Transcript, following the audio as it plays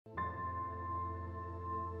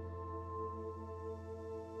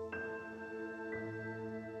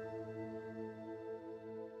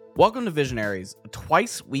Welcome to Visionaries, a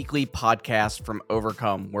twice-weekly podcast from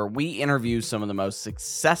Overcome, where we interview some of the most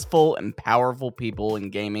successful and powerful people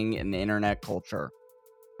in gaming and internet culture.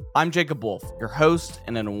 I'm Jacob Wolf, your host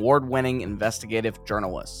and an award-winning investigative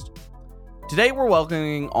journalist. Today we're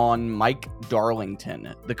welcoming on Mike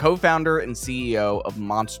Darlington, the co-founder and CEO of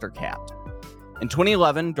Monstercat. In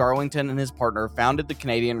 2011, Darlington and his partner founded the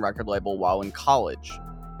Canadian record label while in college.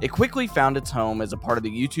 It quickly found its home as a part of the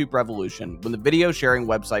YouTube revolution when the video sharing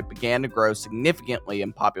website began to grow significantly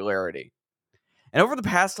in popularity. And over the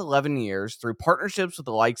past 11 years, through partnerships with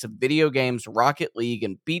the likes of video games Rocket League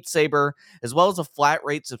and Beat Saber, as well as a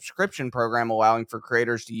flat-rate subscription program allowing for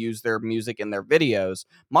creators to use their music in their videos,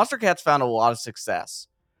 Monstercat's found a lot of success.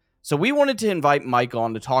 So we wanted to invite Mike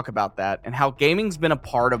on to talk about that and how gaming's been a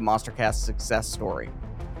part of Monstercat's success story.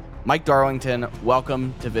 Mike Darlington,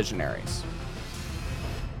 welcome to Visionaries.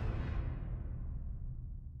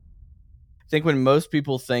 I think when most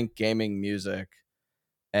people think gaming music,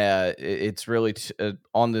 it's really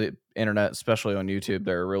on the internet, especially on YouTube,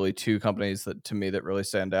 there are really two companies that to me that really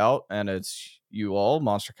stand out, and it's you all,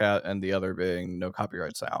 Monstercat, and the other being No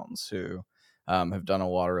Copyright Sounds, who have done a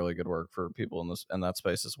lot of really good work for people in that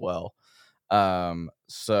space as well.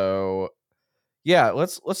 So yeah,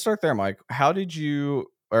 let's start there, Mike. How did you,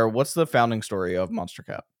 or what's the founding story of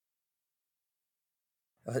Monstercat?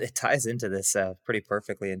 It ties into this pretty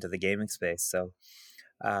perfectly into the gaming space. So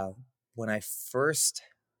when I first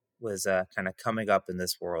was kind of coming up in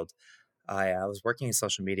this world, I was working in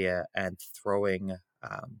social media and throwing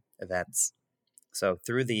events. So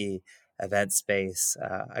through the event space,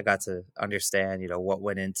 I got to understand, what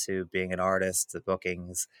went into being an artist, the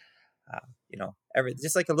bookings,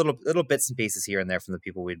 just like a little bits and pieces here and there from the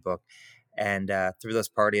people we'd book. And through those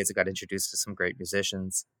parties, I got introduced to some great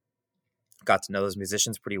musicians, got to know those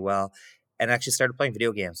musicians pretty well, and actually started playing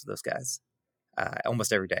video games with those guys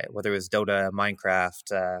almost every day, whether it was Dota,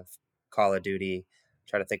 Minecraft, Call of Duty.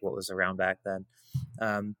 Try to think what was around back then.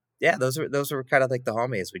 Those were kind of like the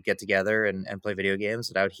homies. We'd get together and play video games,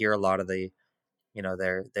 and I would hear a lot of the,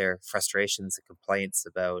 their frustrations and complaints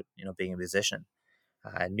about, being a musician.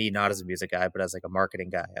 And me, not as a music guy, but as like a marketing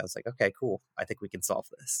guy. I was like, okay, cool. I think we can solve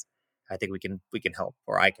this. I think we can help,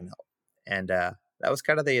 or I can help. And that was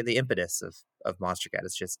kind of the impetus of Monstercat.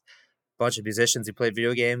 It's just a bunch of musicians who played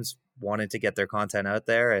video games, wanted to get their content out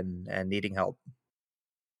there and needing help.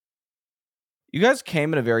 You guys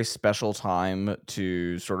came at a very special time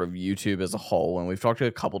to sort of YouTube as a whole, and we've talked to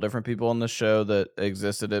a couple different people on the show that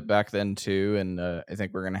existed it back then too, and I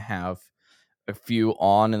think we're going to have a few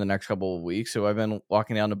on in the next couple of weeks who I've been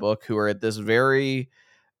walking down the book who are at this very,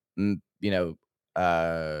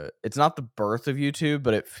 it's not the birth of YouTube,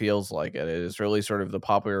 but it feels like it. It is really sort of the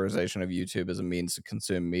popularization of YouTube as a means to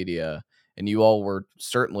consume media. And you all were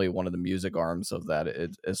certainly one of the music arms of that,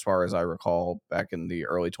 as far as I recall, back in the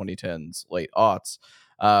early 2010s, late aughts.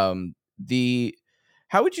 How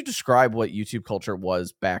would you describe what YouTube culture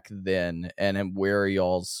was back then and where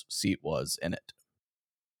y'all's seat was in it?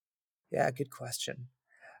 Yeah, good question.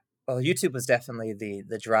 Well, YouTube was definitely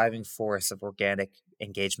the driving force of organic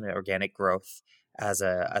engagement, organic growth as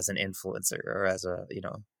an influencer or as a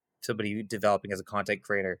somebody developing as a content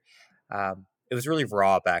creator. It was really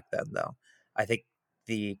raw back then, though. I think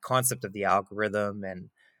the concept of the algorithm and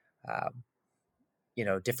um,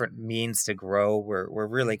 different means to grow were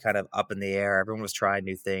really kind of up in the air. Everyone was trying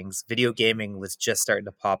new things. Video gaming was just starting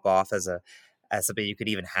to pop off as something you could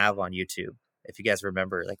even have on YouTube. If you guys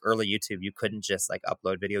remember, like early YouTube, you couldn't just like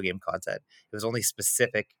upload video game content. It was only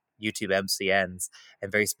specific YouTube MCNs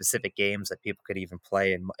and very specific games that people could even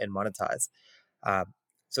play and monetize. Um,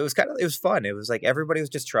 so it was fun. It was like everybody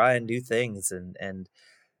was just trying new things, and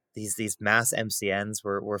these mass MCNs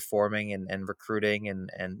were forming and recruiting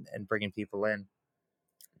and bringing people in.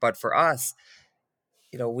 But for us,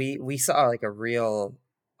 we saw like a real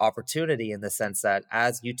opportunity in the sense that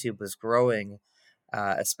as YouTube was growing,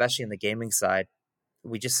 especially in the gaming side,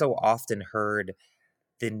 we just so often heard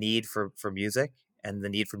the need for music and the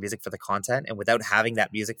need for music for the content. And without having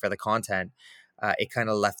that music for the content, it kind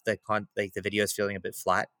of left the videos feeling a bit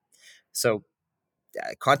flat. So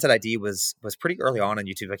Content ID was pretty early on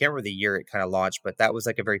YouTube. I can't remember the year it kind of launched, but that was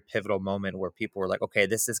like a very pivotal moment where people were like, okay,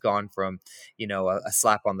 this has gone from, a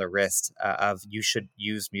slap on the wrist of you should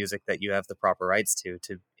use music that you have the proper rights to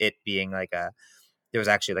it being like there was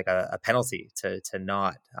actually like a penalty to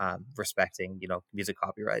not respecting, music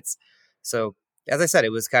copyrights. So as I said,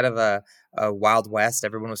 it was kind of a wild west.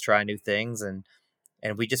 Everyone was trying new things, and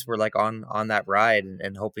we just were like on that ride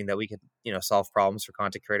and hoping that we could, solve problems for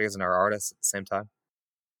content creators and our artists at the same time.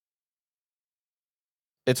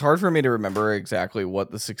 It's hard for me to remember exactly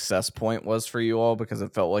what the success point was for you all because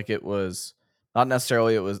it felt like it was not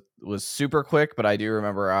necessarily it was super quick, but I do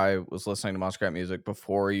remember I was listening to Monstercat music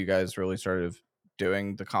before you guys really started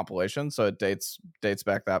doing the compilation, so it dates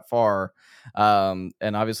back that far. And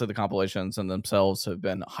obviously the compilations in themselves have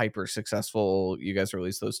been hyper successful. You guys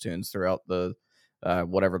release those tunes throughout the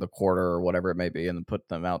whatever the quarter or whatever it may be, and then put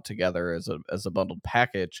them out together as a bundled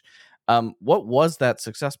package. What was that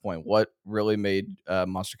success point? What really made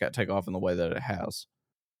Monstercat take off in the way that it has?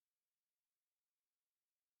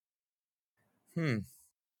 Hmm.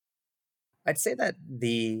 I'd say that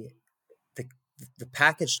the the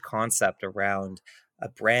packaged concept around a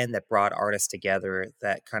brand that brought artists together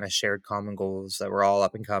that kind of shared common goals that were all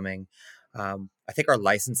up and coming. I think our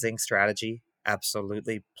licensing strategy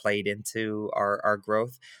absolutely played into our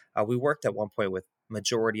growth. We worked at one point with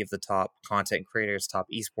majority of the top content creators, top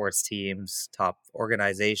esports teams, top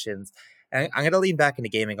organizations. And I'm going to lean back into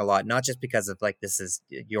gaming a lot, not just because of like this is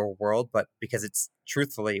your world, but because it's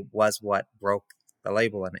truthfully was what broke the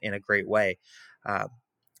label in a great way. Um,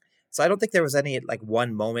 so I don't think there was any like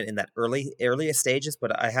one moment in that earliest stages,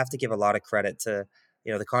 but I have to give a lot of credit to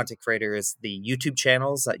the content creators, the YouTube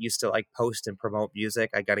channels that used to like post and promote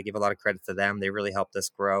music. I got to give a lot of credit to them. They really helped us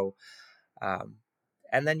grow. Um,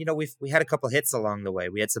 and then we had a couple hits along the way.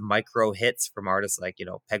 We had some micro hits from artists like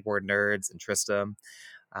Pegboard Nerds and Tristram,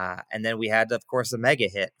 and then we had of course a mega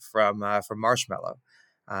hit from Marshmello.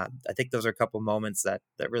 I think those are a couple moments that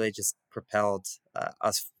really just propelled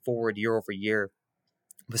us forward year over year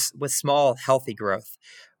with small, healthy growth.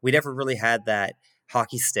 We never really had that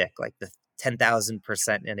hockey stick, like the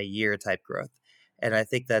 10,000% in a year type growth. And I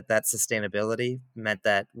think that sustainability meant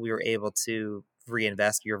that we were able to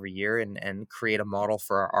reinvest year over year and create a model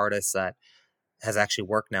for our artists that has actually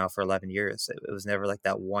worked now for 11 years. It was never like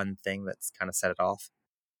that one thing that's kind of set it off.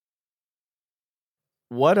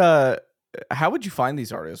 What how would you find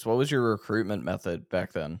these artists? What was your recruitment method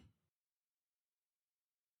back then?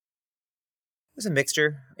 It was a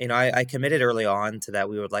mixture. I committed early on to that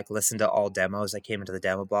we would like listen to all demos that came into the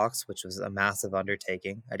demo box, which was a massive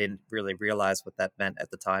undertaking. I didn't really realize what that meant at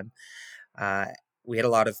the time. Uh, we had a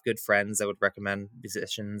lot of good friends that would recommend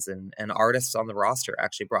musicians and artists on the roster.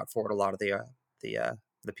 Actually, brought forward a lot of the uh,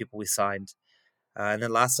 the people we signed. And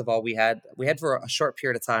then last of all, we had for a short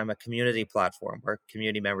period of time a community platform where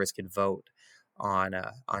community members could vote on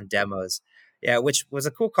demos. Yeah, which was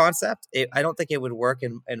a cool concept. I don't think it would work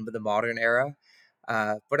in the modern era,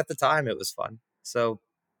 but at the time it was fun. So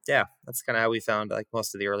yeah, that's kind of how we found like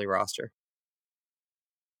most of the early roster.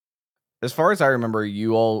 As far as I remember,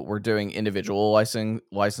 you all were doing individual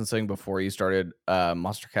licensing before you started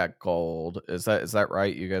Monstercat Gold. Is that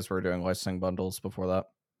right? You guys were doing licensing bundles before that?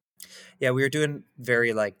 Yeah, we were doing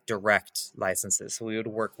very like direct licenses. So we would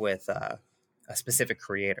work with a specific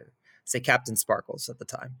creator, say Captain Sparkles at the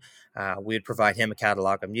time. We would provide him a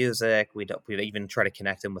catalog of music. We'd even try to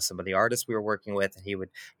connect him with some of the artists we were working with, and he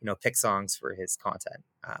would pick songs for his content.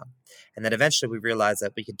 And then eventually we realized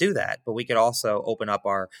that we could do that, but we could also open up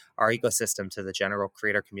our ecosystem to the general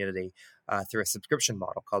creator community through a subscription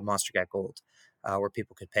model called Monstercat Gold. Where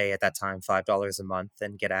people could pay at that time $5 a month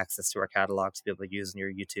and get access to our catalog to be able to use in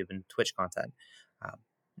your YouTube and Twitch content. Um,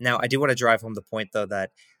 Now, I do want to drive home the point though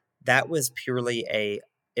that was purely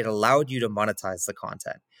it allowed you to monetize the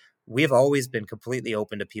content. We have always been completely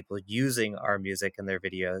open to people using our music in their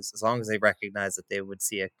videos as long as they recognize that they would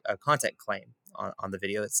see a content claim on the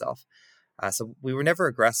video itself. So we were never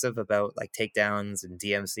aggressive about like takedowns and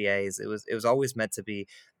DMCA's. It was always meant to be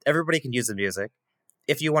everybody can use the music.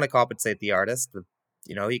 If you want to compensate the artist,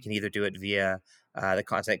 you can either do it via the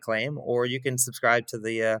content claim or you can subscribe to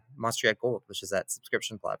the Monstercat Gold, which is that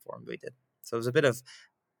subscription platform we did. So it was a bit of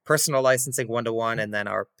personal licensing one to one, and then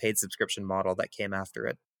our paid subscription model that came after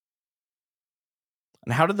it.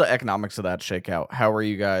 And how did the economics of that shake out? How were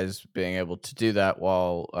you guys being able to do that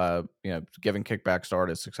while giving kickbacks to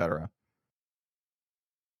artists, etc.?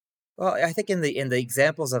 Well, I think in the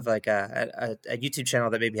examples of like a YouTube channel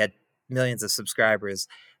that maybe had millions of subscribers,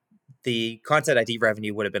 the content ID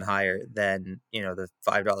revenue would have been higher than the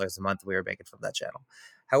 $5 a month we were making from that channel.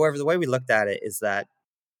 However, the way we looked at it is that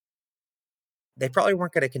they probably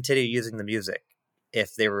weren't going to continue using the music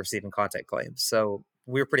if they were receiving content claims. So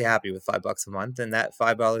we were pretty happy with $5 a month, and that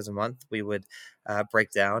 $5 a month we would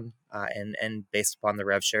break down and based upon the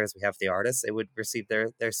rev shares we have the artists, they would receive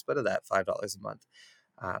their split of that $5 a month,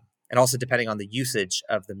 uh, and also depending on the usage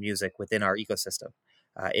of the music within our ecosystem.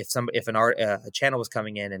 If a channel was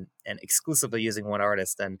coming in and exclusively using one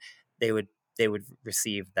artist, then they would they would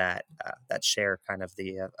receive that share kind of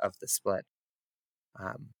the split.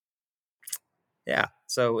 Um, yeah,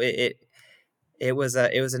 so it was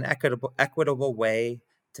an equitable way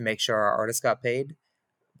to make sure our artists got paid,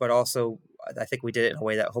 but also I think we did it in a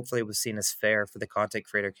way that hopefully was seen as fair for the content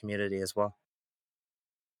creator community as well.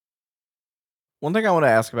 One thing I want to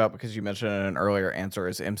ask about, because you mentioned in an earlier answer,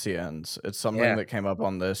 is MCNs. It's something Yeah. that came up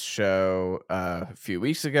on this show a few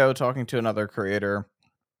weeks ago, talking to another creator.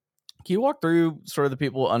 Can you walk through sort of the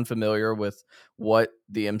people unfamiliar with what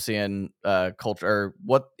the MCN culture, or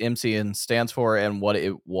what MCN stands for, and what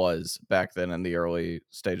it was back then in the early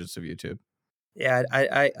stages of YouTube? Yeah,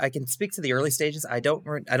 I can speak to the early stages. I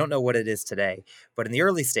don't know what it is today, but in the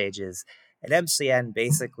early stages, an MCN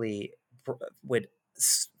basically would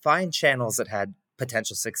find channels that had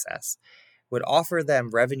potential success, would offer them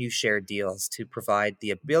revenue share deals to provide the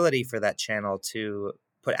ability for that channel to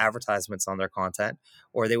put advertisements on their content,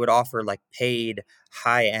 or they would offer like paid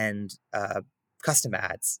high end custom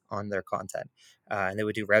ads on their content, and they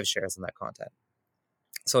would do rev shares on that content.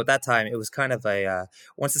 So at that time, it was kind of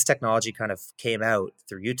once this technology kind of came out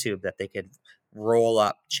through YouTube that they could roll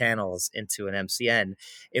up channels into an MCN,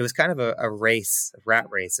 it was kind of a race, a rat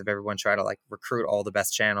race of everyone trying to like recruit all the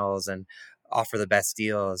best channels and offer the best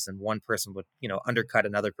deals, and one person would undercut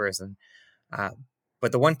another person. Um,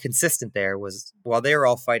 but the one consistent there was, while they were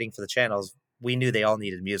all fighting for the channels, we knew they all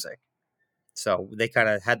needed music. So they kind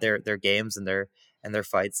of had their games and their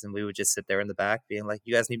fights, and we would just sit there in the back, being like,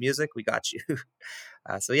 "You guys need music? We got you."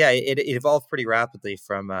 So yeah, it evolved pretty rapidly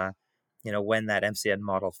from when that MCN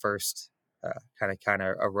model first kind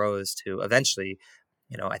of arose to eventually,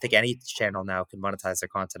 I think any channel now can monetize their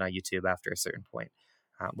content on YouTube after a certain point,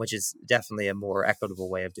 which is definitely a more equitable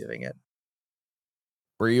way of doing it.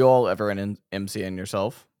 Were you all ever an MCN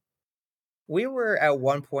yourself? We were at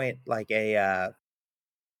one point like I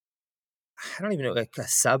don't even know, like a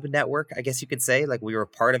sub network, I guess you could say. Like we were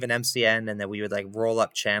part of an MCN, and then we would like roll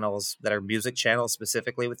up channels that are music channels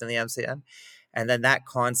specifically within the MCN. And then that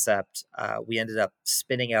concept, we ended up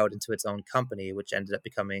spinning out into its own company, which ended up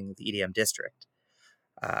becoming the EDM District.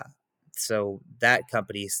 Uh, so that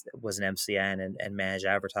company was an MCN and managed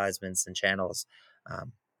advertisements and channels.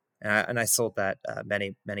 Um, and I sold that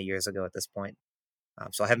many, many years ago at this point.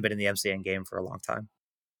 So I haven't been in the MCN game for a long time.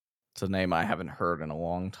 It's a name I haven't heard in a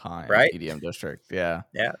long time. Right? EDM District. Yeah.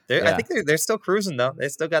 Yeah, I Yeah. think they're still cruising though. They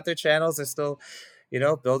still got their channels. They're still,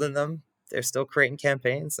 building them. They're still creating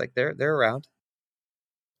campaigns. Like they're around.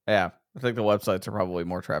 Yeah. I think the websites are probably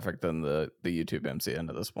more traffic than the YouTube MCN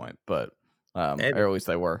at this point, but or Maybe. at least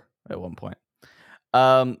they were at one point.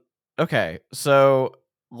 Um, okay, so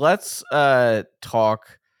let's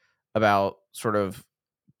talk about sort of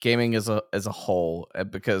gaming as a whole,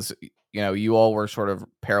 because you all were sort of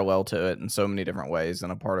parallel to it in so many different ways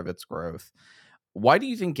and a part of its growth. Why do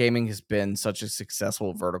you think gaming has been such a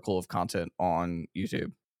successful vertical of content on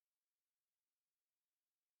YouTube?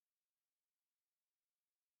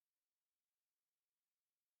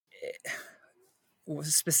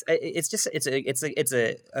 It's just it's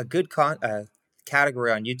a good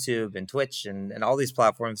category on YouTube and Twitch and all these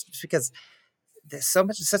platforms, just because there's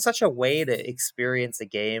such a way to experience a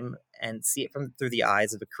game and see it from through the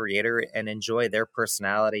eyes of a creator and enjoy their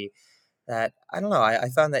personality, that I don't know. I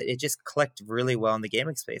found that it just clicked really well in the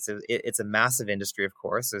gaming space. It's a massive industry, of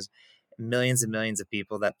course. There's millions and millions of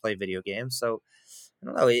people that play video games. So I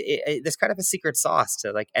don't know. There's kind of a secret sauce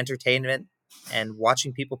to like entertainment and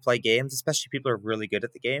watching people play games, especially people who are really good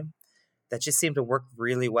at the game. That just seemed to work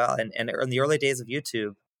really well. And in the early days of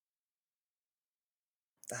YouTube,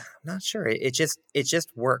 I'm not sure. It just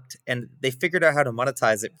worked, and they figured out how to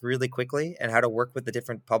monetize it really quickly and how to work with the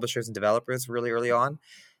different publishers and developers really early on.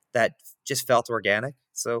 That just felt organic.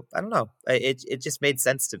 So I don't know. It just made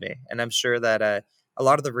sense to me, and I'm sure that a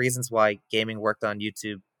lot of the reasons why gaming worked on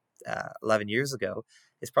YouTube 11 years ago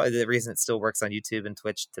is probably the reason it still works on YouTube and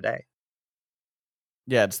Twitch today.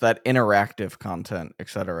 Yeah, it's that interactive content,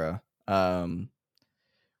 etc.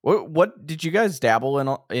 What did you guys dabble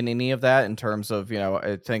in any of that in terms of,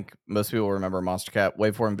 I think most people remember Monstercat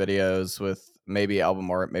waveform videos with maybe album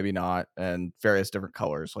art, maybe not, and various different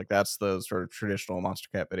colors. Like that's the sort of traditional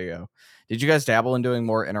Monstercat video. Did you guys dabble in doing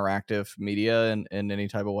more interactive media in any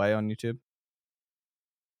type of way on YouTube?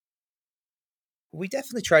 We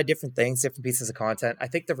definitely tried different things, different pieces of content. I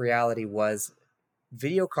think the reality was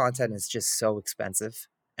video content is just so expensive,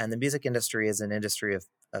 and the music industry is an industry of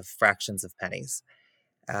fractions of pennies.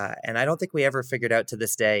 And I don't think we ever figured out to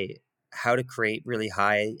this day how to create really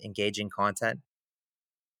high engaging content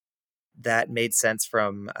that made sense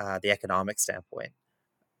from the economic standpoint.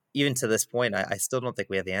 Even to this point, I still don't think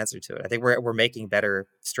we have the answer to it. I think we're making better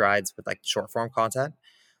strides with like short form content,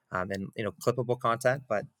 and clippable content,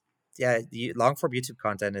 but yeah, long form YouTube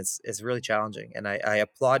content is really challenging, and I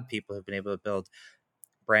applaud people who've been able to build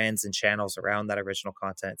brands and channels around that original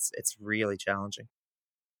content. It's really challenging.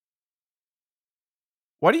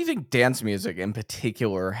 Why do you think dance music in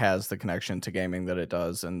particular has the connection to gaming that it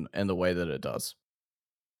does and the way that it does?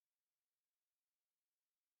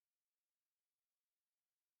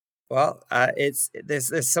 Well, it's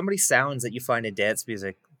there's so many sounds that you find in dance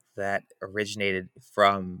music that originated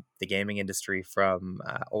from the gaming industry, from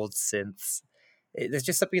old synths. There's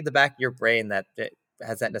just something in the back of your brain that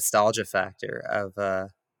has that nostalgia factor of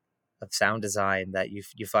sound design that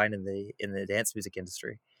you find in the dance music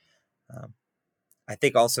industry. Um, I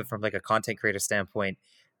think also from like a content creator standpoint,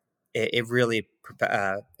 it really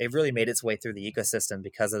made its way through the ecosystem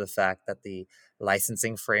because of the fact that the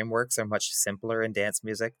licensing frameworks are much simpler in dance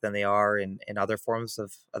music than they are in other forms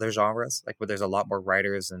of other genres, like where there's a lot more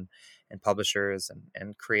writers and publishers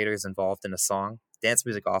and creators involved in a song. Dance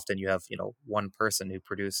music, often you have, you know, one person who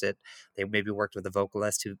produced it. They maybe worked with a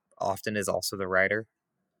vocalist who often is also the writer.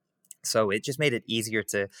 So it just made it easier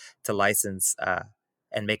to license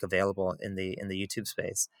and make available in the YouTube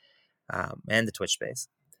space, and the Twitch space.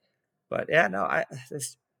 But yeah, no,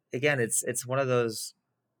 again, it's one of those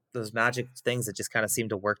magic things that just kind of seem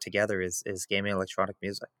to work together is gaming electronic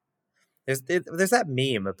music. There's that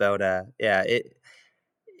meme about yeah,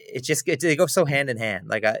 they go so hand in hand.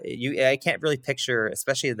 Like I can't really picture,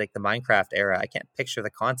 especially like the Minecraft era. I can't picture the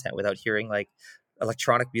content without hearing like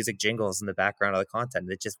electronic music jingles in the background of the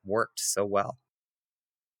content. It just worked so well.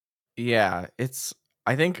 Yeah,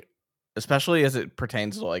 I think especially as it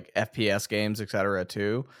pertains to like FPS games, etc.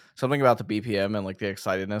 too. Something about the BPM and like the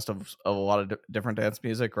excitedness of a lot of different dance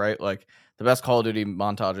music, right? Like the best Call of Duty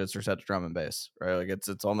montages are set to drum and bass, right? Like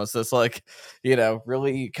it's almost this like,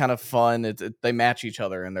 really kind of fun. They match each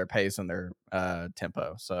other in their pace and their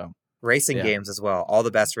tempo. So Racing yeah, games as well. All the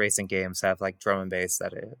best racing games have like drum and bass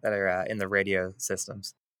that are in the radio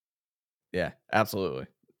systems. yeah, absolutely.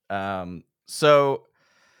 So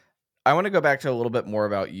I want to go back to a little bit more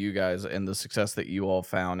about you guys and the success that you all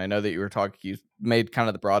found. I know that you were talking, you made kind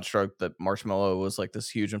of the broad stroke that Marshmallow was like this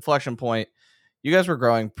huge inflection point. You guys were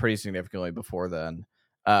growing pretty significantly before then,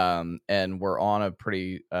 and were on a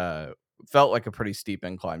pretty, felt like a pretty steep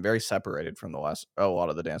incline, very separated from a lot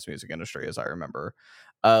of the dance music industry, as I remember.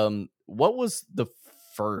 What was the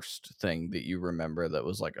first thing that you remember that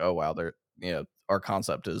was like, oh wow, our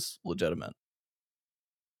concept is legitimate?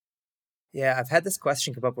 Yeah, I've had this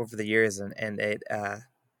question come up over the years, and the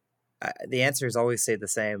answer is always stayed the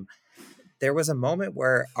same. There was a moment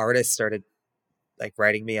where artists started like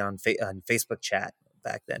writing me on Facebook chat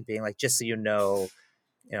back then, being like, "Just so you know,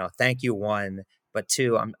 thank you, one, but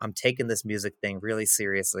two, I'm taking this music thing really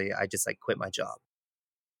seriously. I just like quit my job."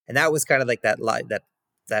 And that was kind of like that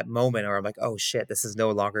moment where I'm like, "Oh shit, this is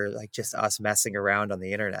no longer like just us messing around on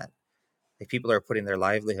the internet. Like people are putting their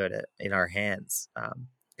livelihood in our hands.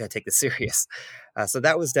 Gotta take this serious." So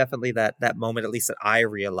that was definitely that moment, at least that I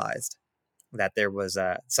realized that there was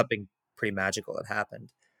something pretty magical that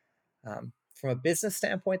happened. From a business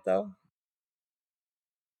standpoint, though,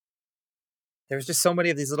 there was just so many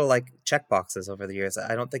of these little like check boxes over the years.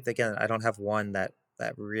 I don't think, again, I don't have one that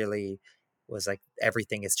really was like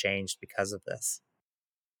everything has changed because of this.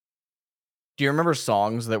 Do you remember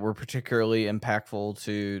songs that were particularly impactful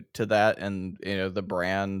to that and, the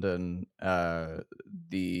brand and,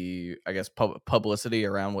 the, I guess, publicity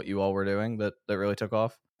around what you all were doing that really took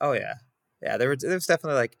off? Oh yeah, yeah. There was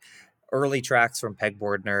definitely like early tracks from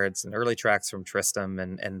Pegboard Nerds and early tracks from Tristram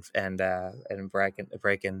and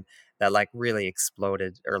Breakin that like really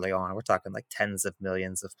exploded early on. We're talking like tens of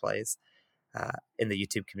millions of plays in the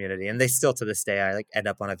YouTube community, and they still to this day I like end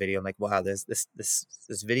up on a video. I'm like, wow, there's this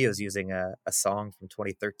video is using a song from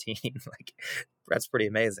 2013. Like that's pretty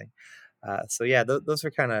amazing. So yeah, those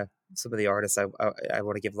are kind of some of the artists I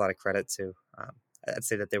want to give a lot of credit to. I'd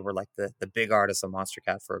say that they were like the big artists of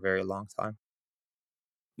Monstercat for a very long time.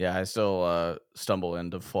 Yeah, I still, stumble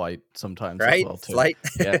into Flight sometimes as Right? well too. Flight.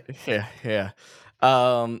 Yeah, yeah,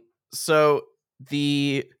 yeah. So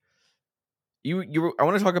the I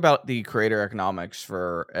wanna talk about the creator economics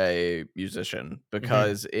for a musician Hmm.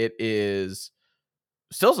 because it is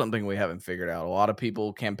still something we haven't figured out. A lot of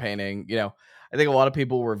people campaigning, I think a lot of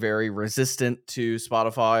people were very resistant to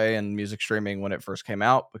Spotify and music streaming when it first came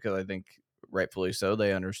out because I think rightfully so,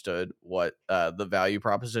 they understood what the value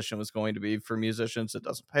proposition was going to be for musicians. It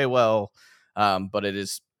doesn't pay well, but it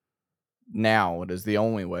is the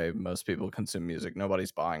only way most people consume music.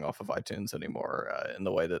 Nobody's buying off of iTunes anymore in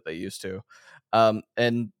the way that they used to.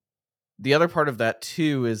 And the other part of that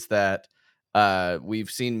too is that we've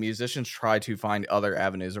seen musicians try to find other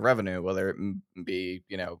avenues of revenue, whether it be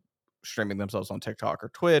streaming themselves on TikTok or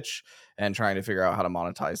Twitch and trying to figure out how to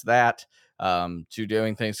monetize that, to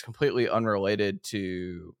doing things completely unrelated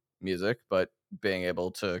to music, but being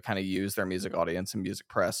able to kind of use their music audience and music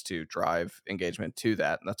press to drive engagement to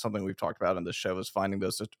that. And that's something we've talked about in this show, is finding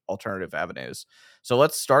those alternative avenues. So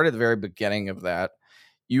let's start at the very beginning of that.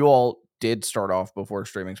 You all did start off before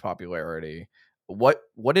streaming's popularity. What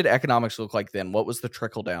did economics look like then? What was the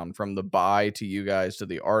trickle down from the buy to you guys to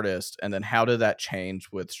the artist, and then how did that change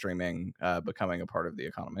with streaming becoming a part of the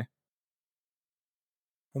economy?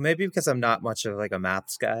 Well, maybe because I'm not much of like a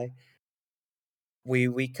maths guy,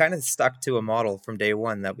 we kind of stuck to a model from day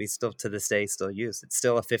one that we still to this day still use. It's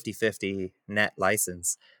still a 50-50 net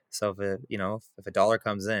license. So if a dollar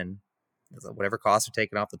comes in, whatever costs are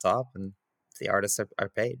taken off the top, and the artists are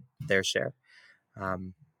paid their share.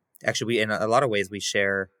 Um, Actually, we in a lot of ways we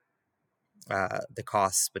share the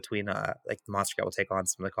costs between like the Monstercat will take on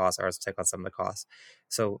some of the costs, ours will take on some of the costs.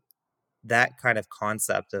 So that kind of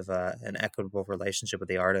concept of an equitable relationship with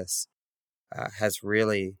the artists has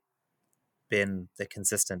really been the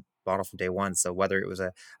consistent model from day one. So whether it was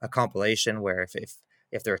a compilation where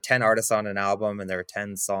if there are 10 artists on an album and there are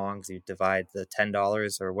 10 songs, you divide the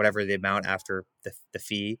 $10 or whatever the amount after the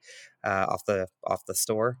fee off the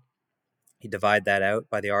store, you divide that out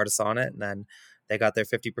by the artists on it, and then they got their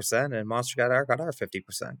 50% and Monster got our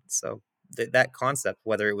 50%. So that concept,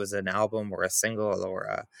 whether it was an album or a single or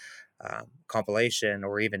a compilation,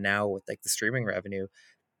 or even now with like the streaming revenue,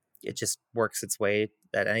 it just works its way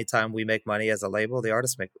that anytime we make money as a label, the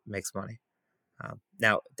artist makes money.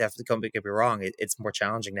 Now, definitely don't get me wrong, it's more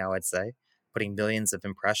challenging now, I'd say, putting millions of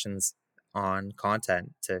impressions on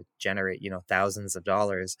content to generate thousands of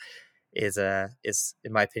dollars is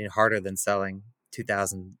in my opinion harder than selling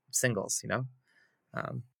 2,000 singles,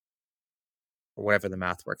 um, or whatever the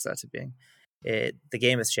math works out to being. The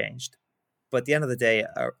game has changed, but at the end of the day,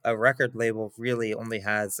 a record label really only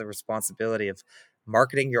has the responsibility of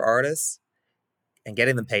marketing your artists and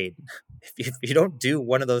getting them paid. If you don't do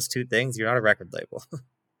one of those two things, you're not a record label.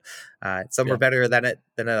 Some are Yeah. better than it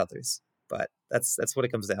than others, but that's what it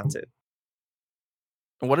comes down to.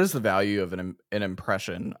 What is the value of an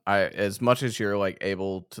impression? As much as you're like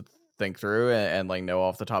able to think through and like know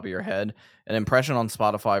off the top of your head, an impression on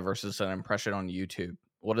Spotify versus an impression on YouTube.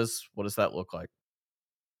 What does that look like?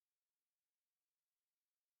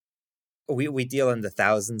 We deal in the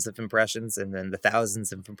thousands of impressions, and then the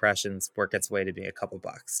thousands of impressions work its way to being a couple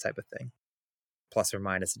bucks type of thing, plus or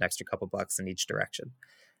minus an extra couple bucks in each direction.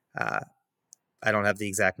 Uh, I don't have the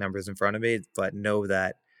exact numbers in front of me, but know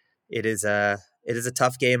that it is a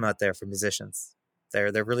tough game out there for musicians.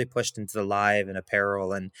 They're really pushed into the live and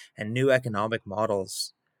apparel and new economic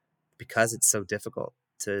models because it's so difficult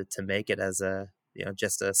to make it as a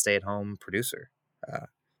just a stay at home producer. And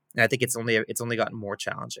I think it's only gotten more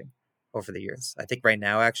challenging over the years. I think right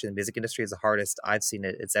now, actually, the music industry is the hardest I've seen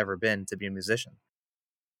it's ever been to be a musician.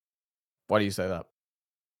 Why do you say that?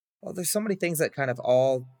 Well, there's so many things that kind of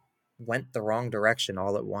all went the wrong direction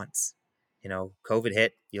all at once. COVID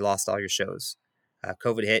hit, you lost all your shows.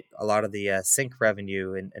 COVID hit, a lot of the sync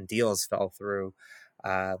revenue and deals fell through.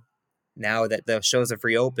 Uh, Now that the shows have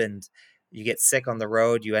reopened, you get sick on the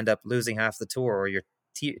road, you end up losing half the tour, or your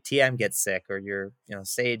TM gets sick, or your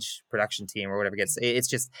stage production team or whatever gets. It's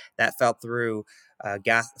just that fell through.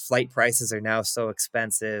 Gas flight prices are now so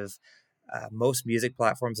expensive. Most music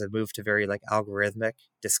platforms have moved to very like algorithmic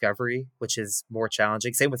discovery, which is more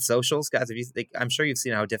challenging. Same with socials, guys. I'm sure you've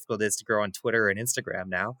seen how difficult it is to grow on Twitter and Instagram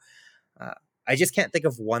now. Uh, I just can't think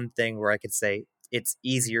of one thing where I could say it's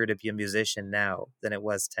easier to be a musician now than it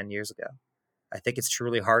was 10 years ago. I think it's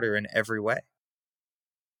truly harder in every way.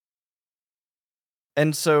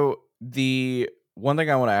 And so the one thing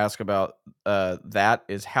I want to ask about that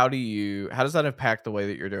is how does that impact the way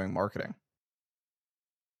that you're doing marketing?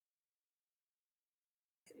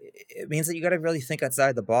 It means that you got to really think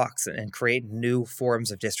outside the box and create new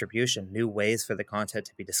forms of distribution, new ways for the content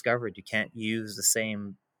to be discovered. You can't use the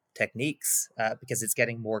same techniques because it's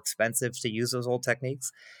getting more expensive to use those old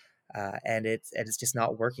techniques, and it's just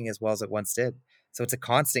not working as well as it once did. So it's a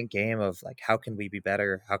constant game of like, how can we be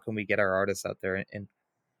better? How can we get our artists out there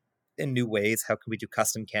in new ways? How can we do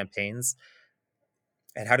custom campaigns?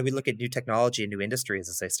 And how do we look at new technology and new industries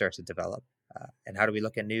as they start to develop? And how do we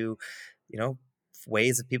look at new, you know,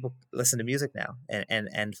 ways that people listen to music now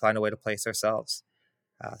and find a way to place ourselves?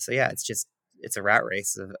 So yeah, it's a rat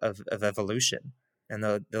race of evolution, and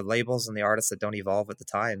the labels and the artists that don't evolve with the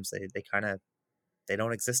times, they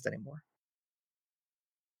don't exist anymore.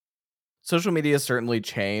 Social media certainly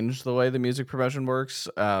changed the way the music promotion works.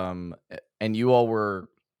 And you all were,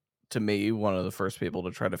 to me, one of the first people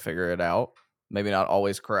to try to figure it out. maybe not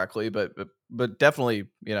always correctly, but definitely,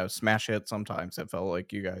 smash hit sometimes. It felt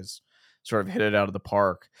like you guys sort of hit it out of the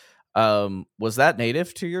park. Was that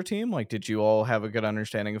native to your team? Like, did you all have a good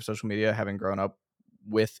understanding of social media, having grown up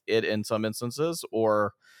with it in some instances,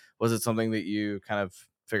 or was it something that you kind of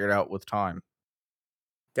figured out with time?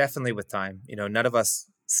 Definitely with time. None of us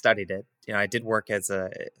studied it. I did work as a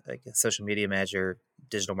social media manager,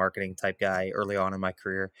 digital marketing type guy early on in my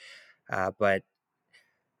career. But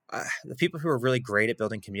the people who are really great at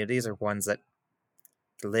building communities are ones that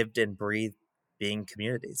lived and breathed being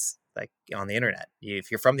communities, like on the internet. If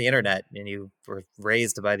you're from the internet and you were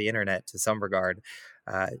raised by the internet to some regard,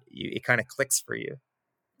 it kind of clicks for you.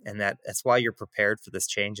 And that's why you're prepared for this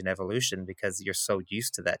change and evolution, because you're so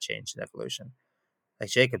used to that change and evolution. Like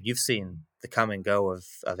Jacob, you've seen the come and go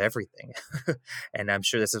of everything. And I'm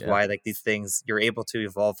sure this is Yeah. why like these things you're able to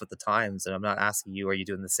evolve with the times. And I'm not asking you, are you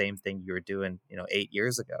doing the same thing you were doing, 8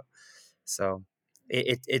 years ago? So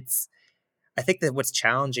it's I think that what's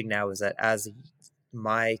challenging now is that as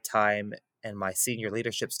my time and my senior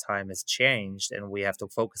leadership's time has changed and we have to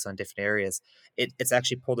focus on different areas, it's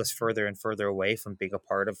actually pulled us further and further away from being a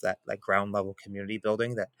part of that like ground level community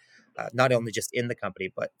building that not only just in the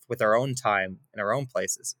company, but with our own time in our own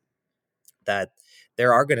places, that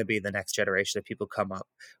there are going to be the next generation of people come up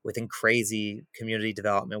within crazy community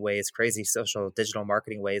development ways, crazy social digital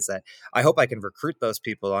marketing ways that I hope I can recruit those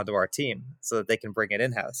people onto our team so that they can bring it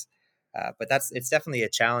in house. But it's definitely a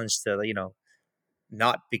challenge to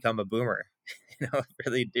not become a boomer.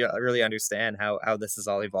 Really understand how this is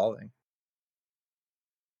all evolving.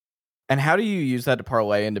 And how do you use that to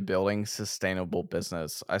parlay into building sustainable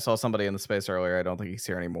business? I saw somebody in the space earlier. I don't think he's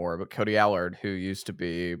here anymore, but Cody Allard, who used to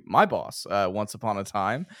be my boss once upon a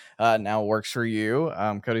time, now works for you.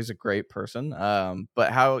 Cody's a great person.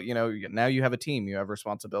 But how, now you have a team, you have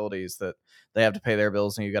responsibilities that they have to pay their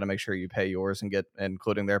bills, and you got to make sure you pay yours and get,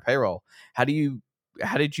 including their payroll. How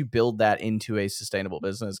did you build that into a sustainable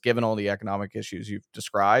business, given all the economic issues you've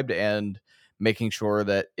described, and making sure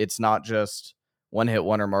that it's not just one hit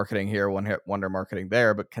wonder marketing here, one hit wonder marketing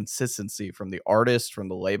there, but consistency from the artist, from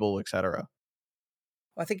the label, etc.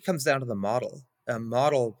 Well, I think it comes down to the model. A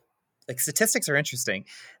model, like statistics are interesting.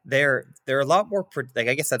 They're a lot more like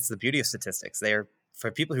I guess that's the beauty of statistics. They're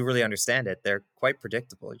for people who really understand it. They're quite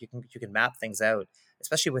predictable. You can map things out,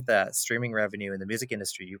 especially with the streaming revenue in the music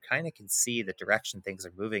industry. You kind of can see the direction things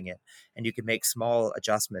are moving in, and you can make small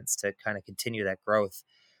adjustments to kind of continue that growth,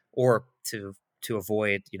 or to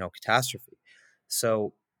avoid catastrophe.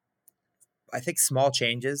 So I think small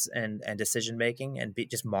changes and decision making and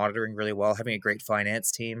just monitoring really well, having a great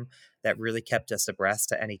finance team that really kept us abreast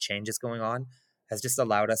to any changes going on, has just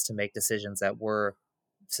allowed us to make decisions that were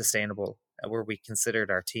sustainable, where we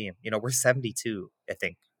considered our team. We're 72, I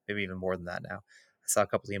think, maybe even more than that now. I saw a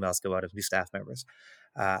couple of emails go out of new staff members,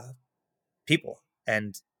 uh, people,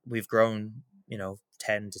 and we've grown,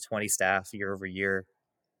 10 to 20 staff year over year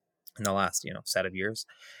in the last, set of years.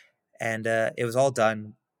 And it was all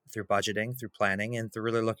done through budgeting, through planning, and through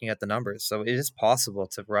really looking at the numbers. So it is possible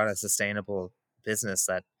to run a sustainable business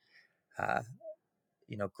that uh,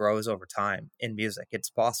 grows over time in music. It's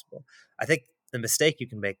possible. I think the mistake you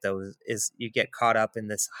can make though is you get caught up in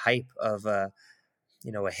this hype of a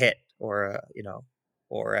hit or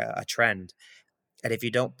a trend. And if you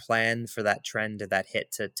don't plan for that trend or that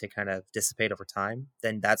hit to kind of dissipate over time,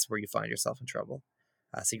 then that's where you find yourself in trouble.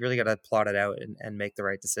 So you really got to plot it out and make the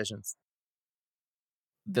right decisions.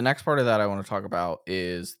 The next part of that I want to talk about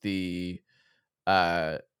is the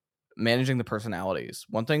uh, managing the personalities.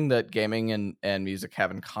 One thing that gaming and music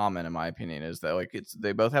have in common, in my opinion, is that like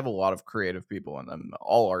they both have a lot of creative people in them.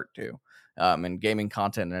 All art do, and gaming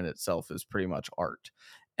content in itself is pretty much art.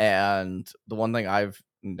 And the one thing I've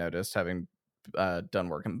noticed, having done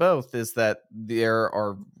work in both, is that there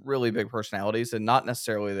are really big personalities, and not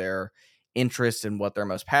necessarily their interest in what they're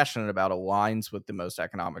most passionate about aligns with the most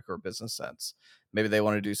economic or business sense. Maybe they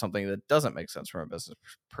want to do something that doesn't make sense from a business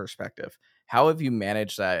perspective. How have you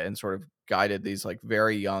managed that and sort of guided these like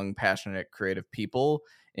very young, passionate, creative people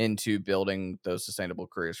into building those sustainable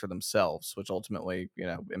careers for themselves, which ultimately,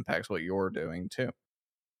 impacts what you're doing too?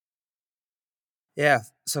 Yeah.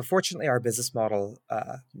 So fortunately, our business model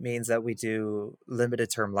means that we do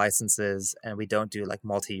limited term licenses and we don't do like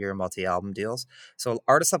multi-year, multi-album deals. So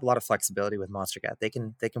artists have a lot of flexibility with Monstercat. They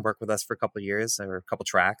can work with us for a couple of years or a couple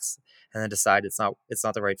tracks and then decide it's not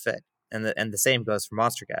the right fit. And the same goes for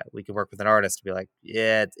Monstercat. We can work with an artist to be like,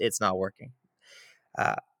 yeah, it's not working.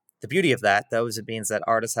 Uh, the beauty of that, though, is it means that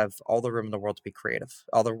artists have all the room in the world to be creative,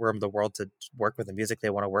 all the room in the world to work with the music they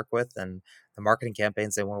want to work with and the marketing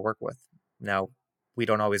campaigns they want to work with. Now, we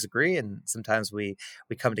don't always agree, and sometimes we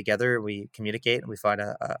come together, we communicate, and we find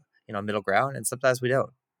a middle ground, and sometimes we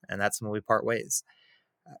don't, and that's when we part ways.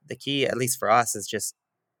 The key, at least for us, is just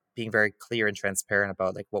being very clear and transparent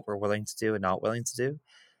about like what we're willing to do and not willing to do,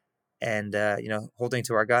 and holding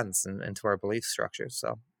to our guns and to our belief structures.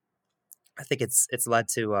 So I think it's led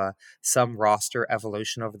to some roster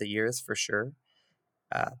evolution over the years for sure.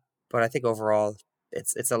 Uh, but I think overall,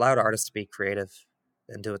 it's allowed artists to be creative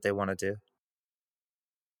and do what they want to do.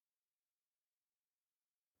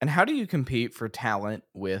 And how do you compete for talent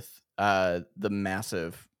with the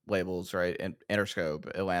massive labels, right? And Interscope,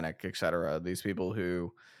 Atlantic, etc. These people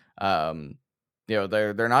who um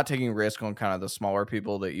they're not taking risk on kind of the smaller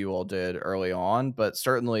people that you all did early on, but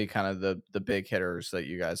certainly kind of the big hitters that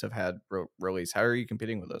you guys have had release. How are you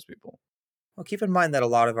competing with those people? Well, keep in mind that a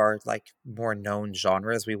lot of our like more known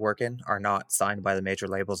genres we work in are not signed by the major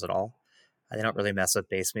labels at all. They don't really mess with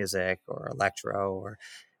bass music or electro or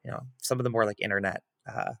some of the more like internet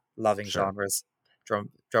loving Sure. genres, drum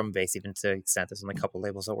and bass even to the extent there's only a couple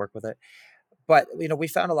labels that work with it. But we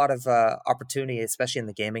found a lot of opportunity, especially in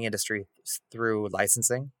the gaming industry, through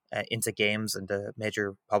licensing into games and to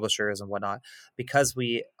major publishers and whatnot, because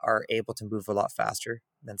we are able to move a lot faster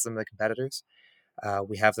than some of the competitors.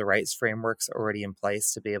 We have the rights frameworks already in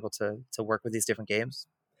place to be able to work with these different games.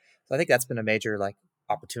 So I think that's been a major like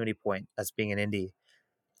opportunity point as being an indie.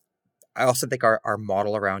 I also think our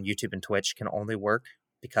model around YouTube and Twitch can only work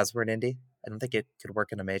because we're an indie. I don't think it could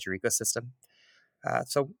work in a major ecosystem.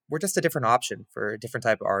 So we're just a different option for a different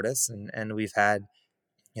type of artists, and we've had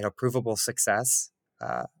provable success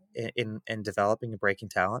in developing and breaking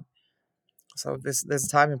talent. So there's a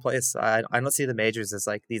time and place. I don't see the majors as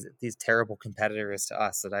like these terrible competitors to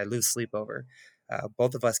us that I lose sleep over.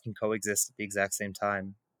 Both of us can coexist at the exact same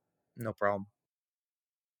time, no problem.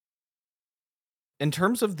 In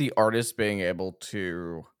terms of the artist being able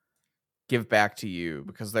to give back to you,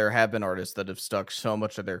 because there have been artists that have stuck so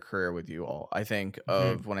much of their career with you all. I think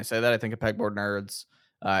Hmm. of when I say that, I think of Pegboard Nerds.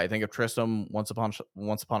 I think of Tristram Once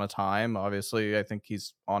Upon a Time. Obviously, I think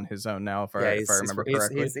he's on his own now, Yeah, if I he's remember he's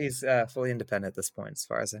correctly. he's he's fully independent at this point, as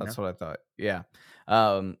far as I know. That's what I thought. Yeah.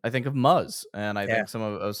 I think of Muzz, and I Yeah, think some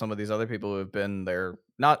of these other people who have been there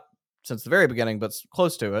not since the very beginning, but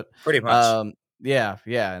close to it. pretty much. Um, yeah,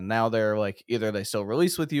 yeah. And now they're like either they still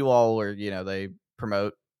release with you all, or they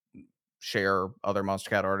promote, share other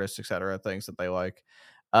Monstercat artists, etc. Things that they like.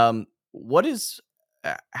 What is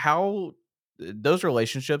how those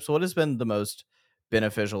relationships? What has been the most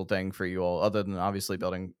beneficial thing for you all, other than obviously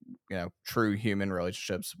building true human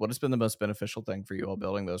relationships? What has been the most beneficial thing for you all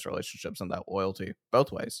building those relationships and that loyalty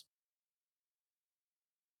both ways?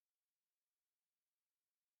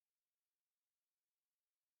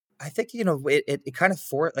 I think it kind of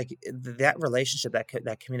for like that relationship,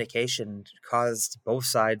 that communication caused both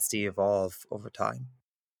sides to evolve over time.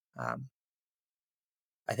 Um,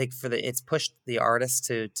 I think it's pushed the artists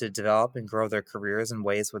to develop and grow their careers in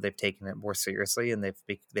ways where they've taken it more seriously and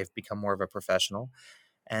they've become more of a professional.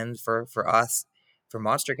 And for us, for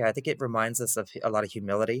Monstercat, I think it reminds us of a lot of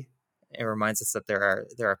humility. It reminds us that there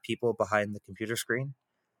are people behind the computer screen,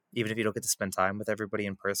 even if you don't get to spend time with everybody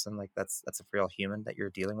in person. Like that's a real human that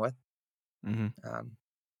you're dealing with. Hmm. Um,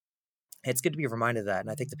 it's good to be reminded of that,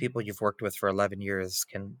 and I think the people you've worked with for 11 years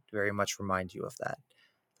can very much remind you of that.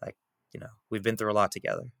 Like, we've been through a lot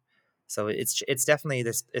together. So it's definitely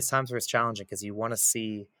there's it's times where it's challenging because you want to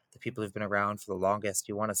see the people who've been around for the longest.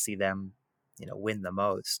 You want to see them, win the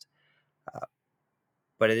most. Uh,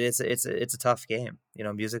 but it's a tough game.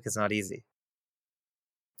 Music is not easy.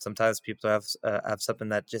 Sometimes people have something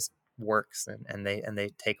that just works and they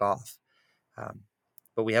take off. Um,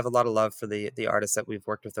 but we have a lot of love for the artists that we've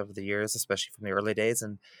worked with over the years, especially from the early days.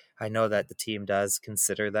 And I know that the team does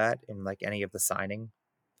consider that in like any of the signing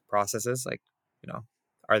processes. Like, you know,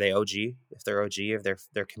 are they OG? If they're OG, if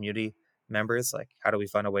they're community members, like how do we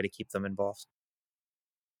find a way to keep them involved?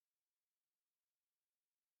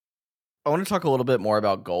 I want to talk a little bit more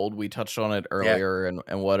about Gold. We touched on it Yeah. earlier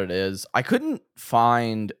and what it is. I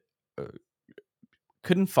uh,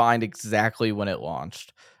 couldn't find exactly when it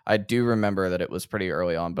launched. I do remember that it was pretty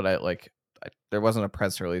early on, but there wasn't a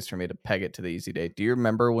press release for me to peg it to the easy date. Do you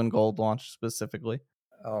remember when Gold launched specifically?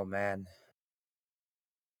 Oh man,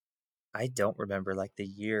 I don't remember like the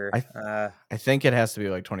year. I th- I think it has to be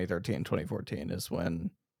like 2013, 2014 is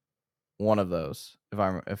when one of those, if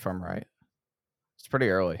I'm right. It's pretty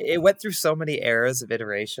early. It went through so many eras of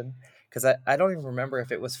iteration because I don't even remember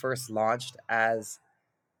if it was first launched as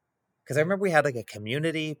because I remember we had like a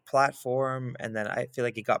community platform and then I feel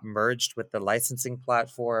like it got merged with the licensing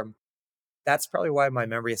platform. That's probably why my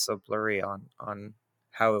memory is so blurry on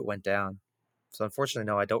how it went down. So unfortunately,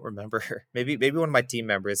 no, I don't remember. Maybe one of my team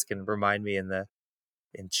members can remind me in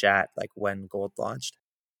chat like when Gold launched.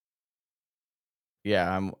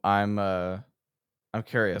 Yeah, I'm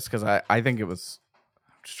curious because I think it was.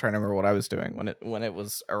 I'm just trying to remember what I was doing when it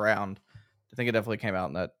was around. I think it definitely came out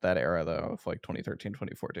in that era though of like 2013,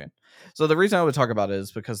 2014. So the reason I would talk about it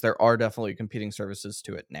is because there are definitely competing services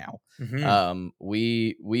to it now. Hmm.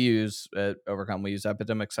 We use at Overcome, we use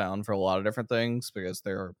Epidemic Sound for a lot of different things because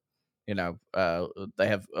they're, they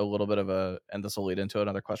have a little bit of a, and this will lead into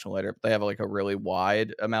another question later, but they have like a really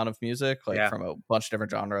wide amount of music, like Yeah. from a bunch of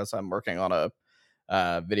different genres. I'm working on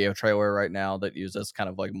a video trailer right now that uses kind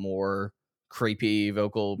of like more creepy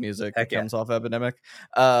vocal music that Heck yeah. comes off Epidemic.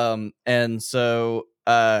 And so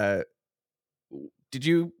were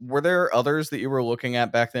there others that you were looking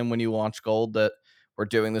at back then when you launched Gold that were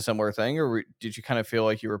doing the similar thing, or did you kind of feel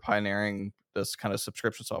like you were pioneering this kind of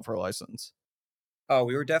subscription software license? Oh,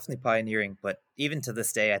 we were definitely pioneering, but even to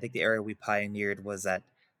this day, I think the area we pioneered was that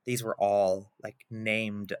these were all like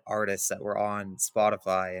named artists that were on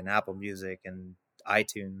Spotify and Apple Music and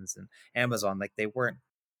iTunes and Amazon. Like they weren't,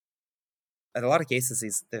 in a lot of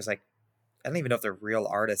cases, there's like, I don't even know if they're real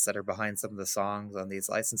artists that are behind some of the songs on these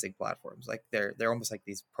licensing platforms. Like they're almost like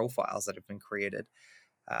these profiles that have been created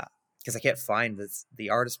because I can't find the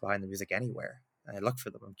artist behind the music anywhere. And I look for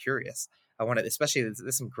them. I'm curious. I want to, especially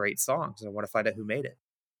there's some great songs. And I want to find out who made it.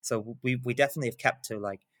 So we definitely have kept to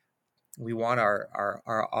like we want our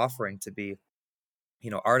offering to be,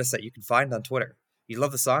 artists that you can find on Twitter. You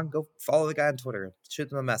love the song, go follow the guy on Twitter, shoot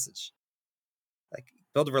them a message, like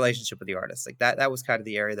build a relationship with the artist. Like that was kind of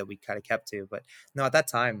the area that we kind of kept to. But no, at that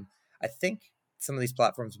time, I think some of these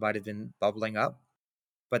platforms might have been bubbling up,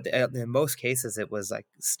 but in most cases it was like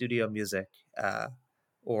studio music,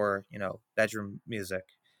 or bedroom music.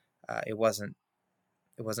 It wasn't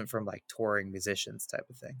from like touring musicians type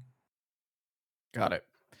of thing. Got it.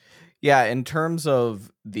 Yeah, in terms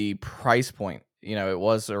of the price point, it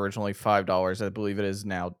was originally $5. I believe it is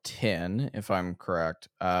now 10, if I'm correct.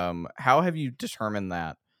 How have you determined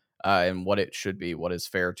that, and what it should be, what is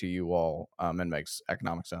fair to you all, and makes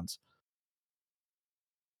economic sense?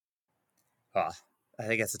 Ah, I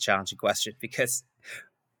think that's a challenging question because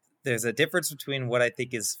there's a difference between what I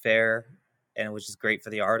think is fair and which is great for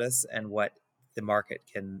the artists and what the market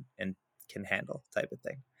can handle type of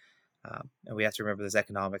thing. And we have to remember there's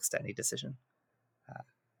economics to any decision. Uh,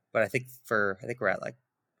 but I think we're at like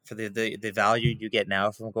for the value you get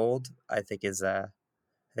now from gold. I think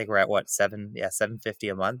we're at what 750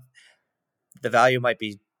 a month. The value might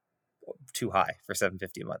be too high for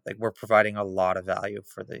 750 a month. Like we're providing a lot of value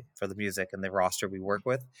for the music and the roster we work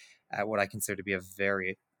with at what I consider to be a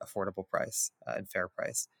very affordable price and fair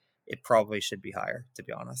price. It probably should be higher, to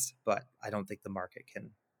be honest, but I don't think the market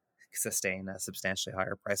can sustain a substantially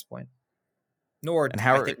higher price point. Nor And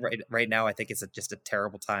how I are think right now I think it's just a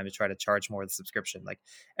terrible time to try to charge more of the subscription. Like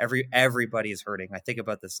everybody is hurting. I think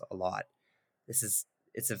about this a lot. This is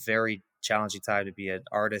it's a very challenging time to be an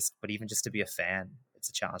artist, but even just to be a fan, it's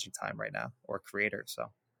a challenging time right now, or a creator.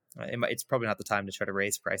 So it's probably not the time to try to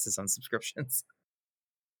raise prices on subscriptions.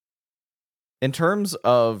 in terms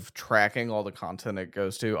of tracking all the content it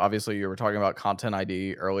goes to, obviously you were talking about Content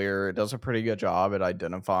ID earlier. It does a pretty good job at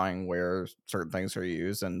identifying where certain things are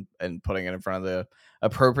used and putting it in front of the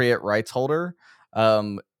appropriate rights holder.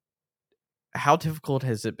 Um, how difficult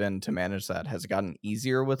has it been to manage that? Has it gotten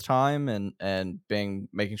easier with time and being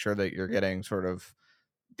making sure that you're getting sort of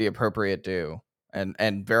the appropriate due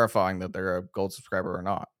and verifying that they're a gold subscriber or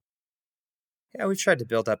not? Yeah, we've tried to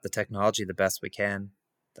build up the technology the best we can,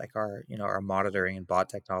 like our monitoring and bot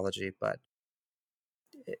technology, but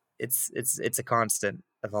it's a constant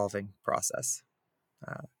evolving process.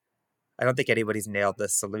 Uh, I don't think anybody's nailed the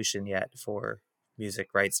solution yet for music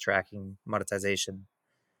rights tracking monetization,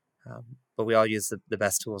 but we all use the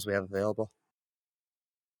best tools we have available.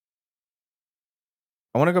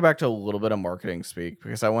 I want to go back to a little bit of marketing speak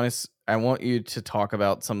because I want you to talk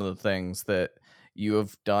about some of the things that you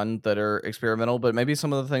have done that are experimental, but maybe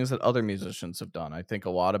some of the things that other musicians have done. I think a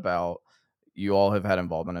lot about you all have had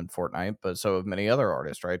involvement in Fortnite, but so have many other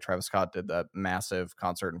artists, right? Travis Scott did that massive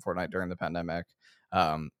concert in Fortnite during the pandemic.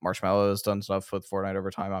 Marshmello has done stuff with Fortnite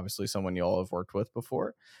over time. Obviously, someone you all have worked with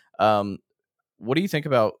before. Um, what do you think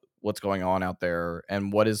about what's going on out there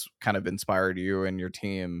and what has kind of inspired you and your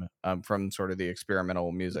team, from sort of the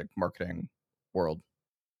experimental music marketing world?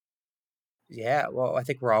 Yeah, well, I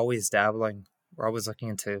think we're always dabbling. We're always looking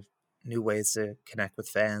into new ways to connect with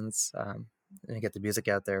fans, and get the music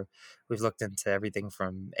out there. We've looked into everything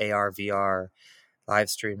from AR, VR, live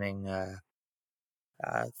streaming, uh,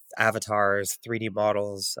 avatars, 3D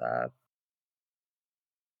models,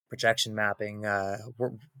 projection mapping,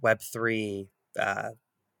 Web3,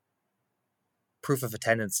 proof of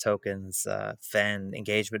attendance tokens, fan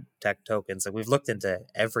engagement tech tokens. Like we've looked into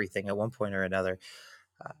everything at one point or another.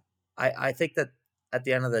 Uh, I think that at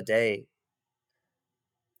the end of the day,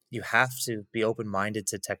 you have to be open minded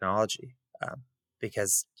to technology,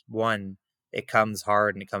 because one, it comes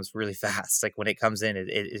hard and it comes really fast. Like when it comes in,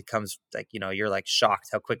 it comes like, you're like shocked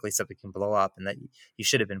how quickly something can blow up, and that you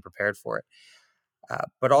should have been prepared for it.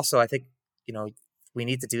 But also, I think, you know, we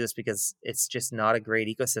need to do this because it's just not a great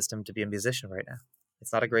ecosystem to be a musician right now.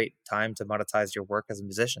 It's not a great time to monetize your work as a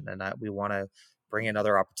musician, and we want to bring in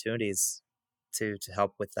other opportunities to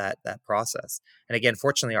help with that process. And again,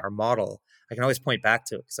 fortunately, our model, I can always point back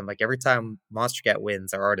to it because I'm like, every time Monstercat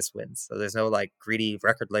wins, our artist wins. So there's no like greedy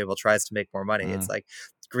record label tries to make more money. It's like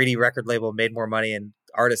greedy record label made more money and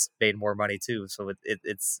artists made more money too. So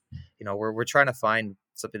it's we're trying to find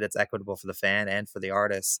something that's equitable for the fan and for the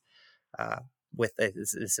artist, uh, with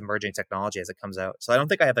this emerging technology as it comes out. So I don't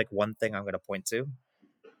think I have like one thing I'm going to point to.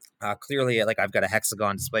 Clearly, like I've got a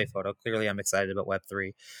hexagon display photo. Clearly, I'm excited about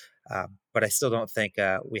Web3, but I still don't think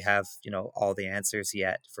we have all the answers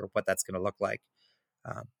yet for what that's going to look like.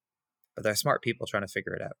 Um, but there are smart people trying to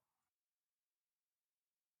figure it out.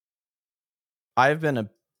 I've been a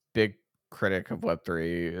big critic of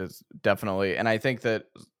Web3, is definitely, and I think that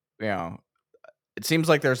it seems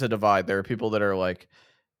like there's a divide. There are people that are like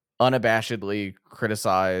unabashedly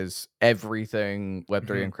criticize everything Web3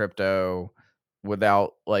 Mm-hmm. and crypto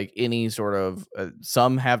without like any sort of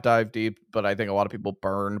some have dived deep, but I think a lot of people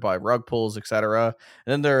burned by rug pulls, etc.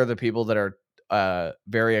 And then there are the people that are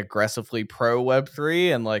very aggressively pro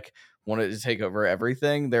Web3 and like wanted to take over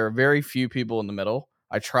everything. There are very few people in the middle.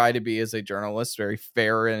 I try to be, as a journalist, very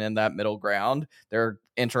fair and in that middle ground. There are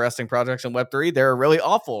interesting projects in Web3. There are really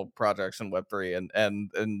awful projects in Web3,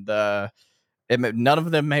 and none of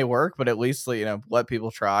them may work, but at least let people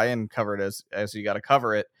try and cover it as you got to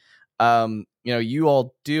cover it. You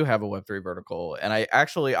all do have a Web3 vertical, and I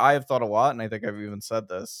have thought a lot, and I think I've even said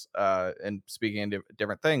this in speaking of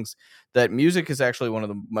different things, that music is actually one of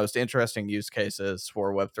the most interesting use cases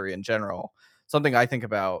for Web3 in general. Something I think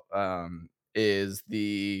about is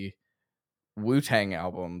the Wu-Tang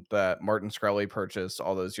album that Martin Shkreli purchased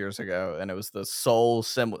all those years ago, and it was the sole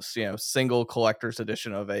single collector's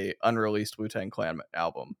edition of a unreleased Wu-Tang Clan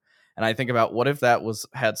album. And I think about, what if that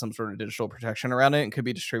had some sort of digital protection around it and could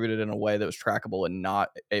be distributed in a way that was trackable and not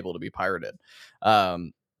able to be pirated.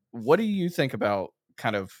 What do you think about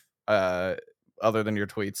kind of other than your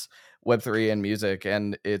tweets, Web3 and music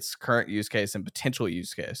and its current use case and potential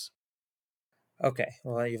use case? Okay,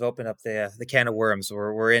 well, you've opened up the can of worms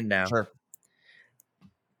we're in now. Sure.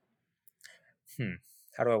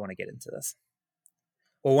 How do I want to get into this?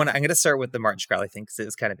 Well, I'm going to start with the Martin Shkreli thing because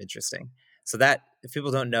it's kind of interesting. So that, if people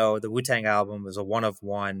don't know, the Wu-Tang album was a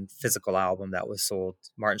one-of-one physical album that was sold.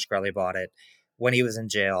 Martin Shkreli bought it. When he was in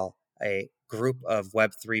jail, a group of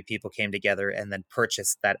Web3 people came together and then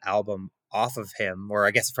purchased that album off of him, or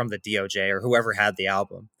I guess from the DOJ or whoever had the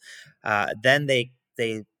album. Then they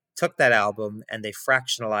took that album and they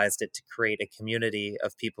fractionalized it to create a community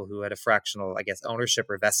of people who had a fractional, I guess, ownership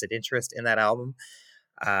or vested interest in that album.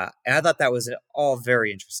 And I thought that was all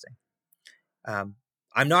very interesting.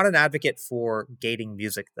 I'm not an advocate for gating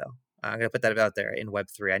music, though. I'm going to put that out there in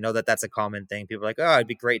Web3. I know that that's a common thing. People are like, oh, it'd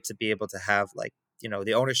be great to be able to have like,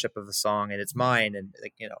 the ownership of a song and it's mine. And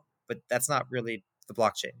like, but that's not really the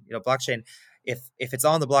blockchain. Blockchain, if it's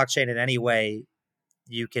on the blockchain in any way,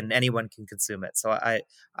 anyone can consume it. So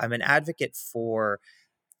I'm an advocate for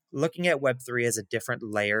looking at Web3 as a different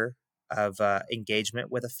layer of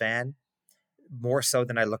engagement with a fan, more so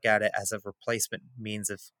than I look at it as a replacement means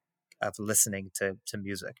of listening to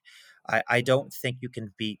music. I don't think you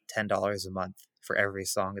can beat $10 a month for every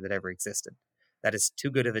song that ever existed. That is too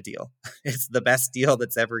good of a deal. It's the best deal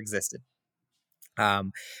that's ever existed.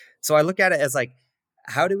 So I look at it as like,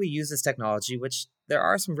 how do we use this technology? Which there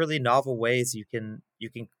are some really novel ways you can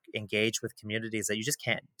engage with communities that you just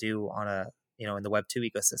can't do on in the Web2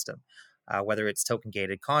 ecosystem. Whether it's token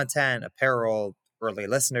gated content, apparel, early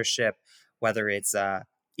listenership, whether it's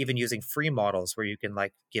even using free models where you can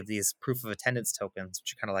like give these proof of attendance tokens,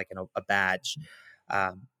 which are kind of like a badge,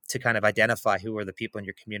 to kind of identify who are the people in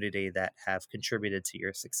your community that have contributed to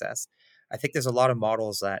your success. I think there's a lot of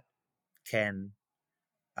models that can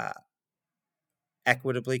uh,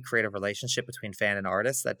 equitably create a relationship between fan and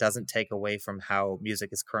artist that doesn't take away from how music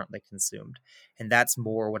is currently consumed. And that's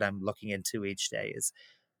more what I'm looking into each day, is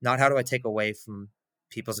not how do I take away from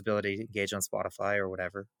people's ability to engage on Spotify or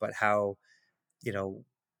whatever, but how,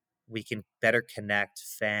 we can better connect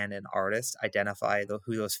fan and artist, identify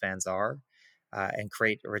who those fans are, and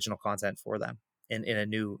create original content for them in a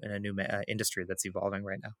new industry that's evolving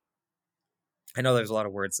right now. I know there's a lot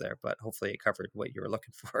of words there, but hopefully it covered what you were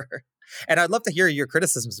looking for. And I'd love to hear your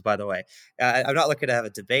criticisms, by the way. I'm not looking to have a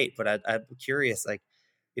debate, but I'm curious, like,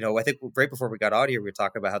 I think right before we got out here, we were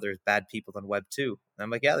talking about how there's bad people in Web 2. And I'm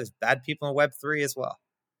like, yeah, there's bad people in Web 3 as well.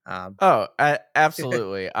 Oh,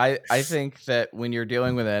 absolutely. I think that when you're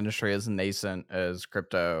dealing with an industry as nascent as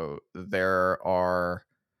crypto, I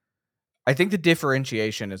think the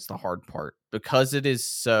differentiation is the hard part because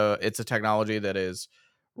it's a technology that is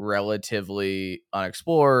relatively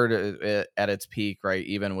unexplored at its peak, right?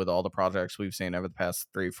 Even with all the projects we've seen over the past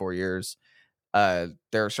 3-4 years,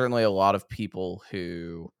 there are certainly a lot of people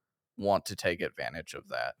who want to take advantage of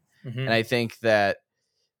that. Mm-hmm. And I think that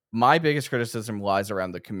my biggest criticism lies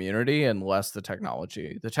around the community and less the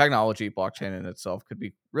technology. The technology, blockchain in itself, could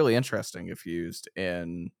be really interesting if used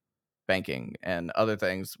in banking and other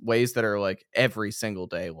things, ways that are like every single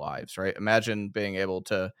day lives, right? Imagine being able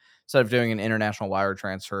to, instead of doing an international wire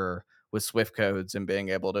transfer with Swift codes and being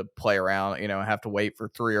able to play around, have to wait for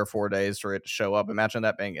 3 or 4 days for it to show up. Imagine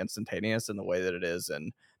that being instantaneous in the way that it is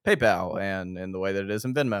in PayPal and in the way that it is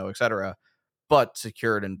in Venmo, etc., but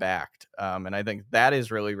secured and backed. And I think that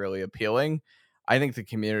is really, really appealing. I think the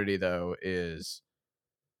community, though, is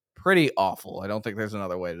pretty awful. I don't think there's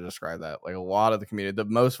another way to describe that. Like, a lot of the community, the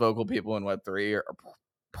most vocal people in Web3 are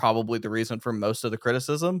probably the reason for most of the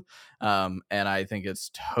criticism. And I think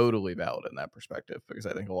it's totally valid in that perspective, because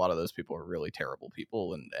I think a lot of those people are really terrible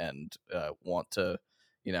people and want to,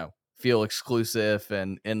 feel exclusive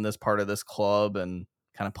and in this part of this club and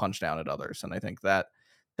kind of punch down at others. And I think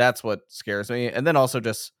that's what scares me. And then also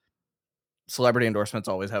just celebrity endorsements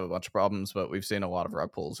always have a bunch of problems, but we've seen a lot of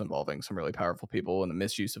rug pulls involving some really powerful people and the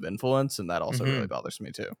misuse of influence, and that also Mm-hmm. really bothers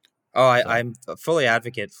me too. Oh, So I'm a fully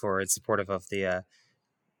advocate for and supportive of the.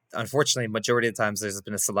 Unfortunately, majority of the times there's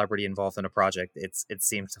been a celebrity involved in a project, it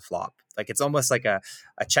seems to flop. Like, it's almost like a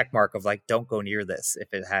check mark of like, don't go near this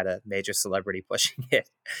if it had a major celebrity pushing it.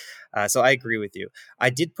 So I agree with you. I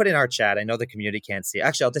did put in our chat. I know the community can't see.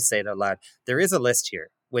 Actually, I'll just say it out loud. There is a list here,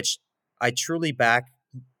 which I truly back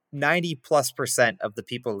 90+% of the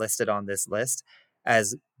people listed on this list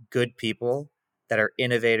as good people that are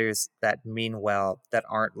innovators, that mean well, that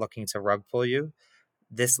aren't looking to rug pull you.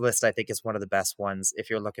 This list, I think, is one of the best ones if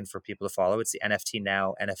you're looking for people to follow. It's the NFT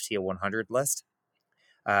Now NFT 100 list.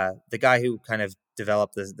 The guy who kind of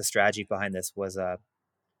developed the strategy behind this was a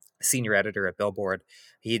senior editor at Billboard.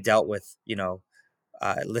 He dealt with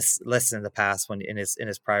lists in the past when in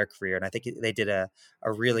his prior career, and I think they did a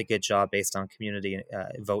really good job based on community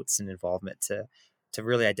votes and involvement to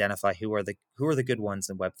really identify who are the good ones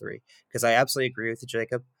in Web3. Because I absolutely agree with you,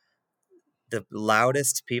 Jacob. The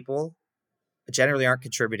loudest people generally aren't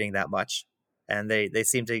contributing that much, and they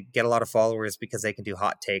seem to get a lot of followers because they can do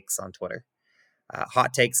hot takes on Twitter.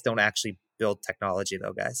 Hot takes don't actually build technology,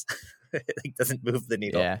 though, guys. It doesn't move the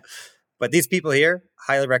needle. yeah. But these people here,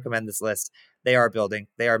 highly recommend this list. They are building,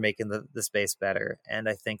 they are making the space better, and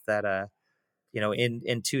I think that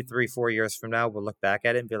in 2, 3, 4 years from now, we'll look back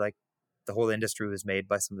at it and be like, the whole industry was made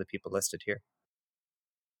by some of the people listed here.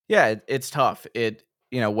 Yeah, it's tough.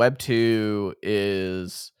 Web 2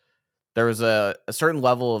 is, there was a certain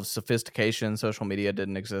level of sophistication. Social media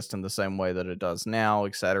didn't exist in the same way that it does now,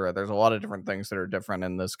 etc. There's a lot of different things that are different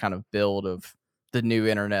in this kind of build of the new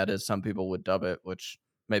internet, as some people would dub it, which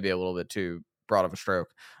may be a little bit too broad of a stroke.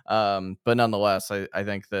 But nonetheless, I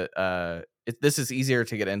think that this is easier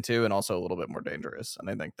to get into and also a little bit more dangerous. And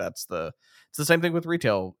I think it's the same thing with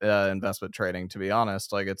retail investment trading, to be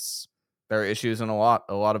honest. Like, there are issues in a lot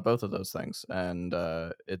of both of those things, and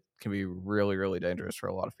it can be really, really dangerous for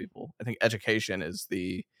a lot of people. I think education is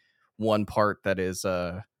the one part that is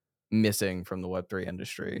missing from the Web3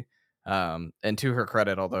 industry. And to her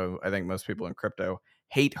credit, although I think most people in crypto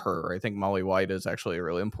hate her, I think Molly White is actually a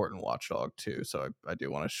really important watchdog too. So I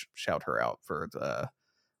do want to shout her out for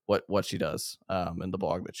what she does in the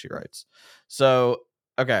blog that she writes. So,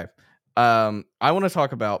 okay. I want to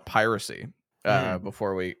talk about piracy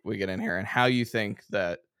before we get in here, and how you think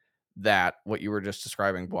that what you were just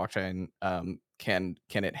describing, blockchain, can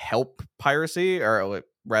it help piracy, or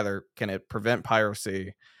rather, can it prevent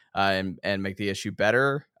piracy and make the issue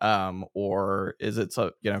better, or is it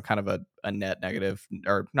kind of a net negative,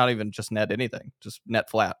 or not even just net anything, just net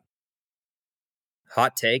flat?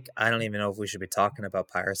 Hot take, I don't even know if we should be talking about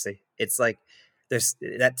piracy. It's like there's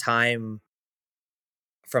that time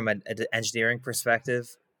from an engineering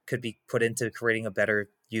perspective could be put into creating a better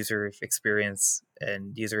user experience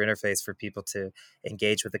and user interface for people to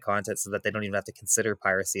engage with the content so that they don't even have to consider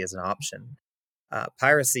piracy as an option.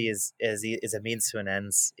 Piracy is a means to an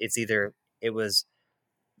end. It's either it was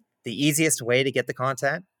the easiest way to get the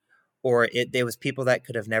content, or there was people that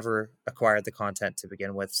could have never acquired the content to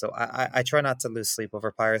begin with. So I try not to lose sleep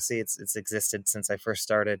over piracy. It's existed since I first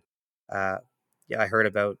started. Uh, yeah, I heard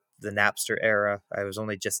about the Napster era. I was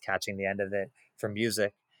only just catching the end of it for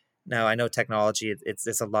music. Now I know technology.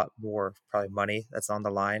 It's a lot more probably money that's on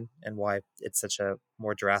the line, and why it's such a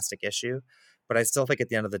more drastic issue. But I still think at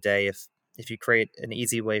the end of the day, if you create an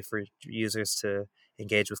easy way for users to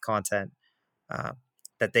engage with content uh,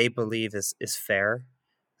 that they believe is fair,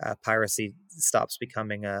 piracy stops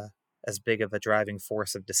becoming as big of a driving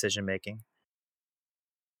force of decision making.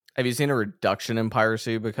 Have you seen a reduction in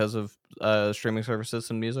piracy because of streaming services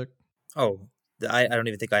and music? Oh, I don't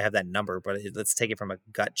even think I have that number, but let's take it from a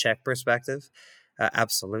gut check perspective.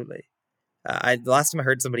 Absolutely. The last time I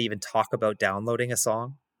heard somebody even talk about downloading a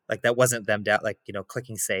song, like that wasn't them like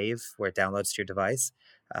clicking save where it downloads to your device.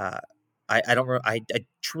 Uh, I don't I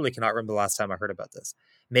truly cannot remember the last time I heard about this.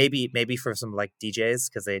 Maybe for some like DJs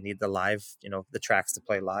because they need the live the tracks to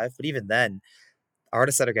play live. But even then,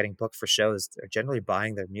 artists that are getting booked for shows are generally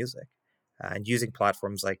buying their music and using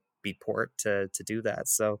platforms like Beatport to do that.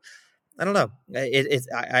 So I don't know.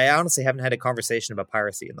 I honestly haven't had a conversation about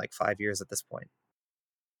piracy in like 5 years at this point.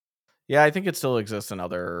 Yeah, I think it still exists in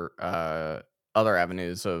other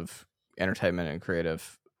avenues of entertainment and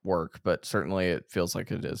creative work, but certainly it feels like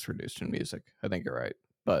it is reduced in music. I think you're right.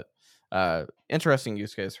 But interesting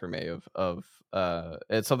use case for me of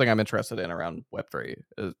it's something I'm interested in around Web3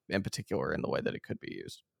 in particular, in the way that it could be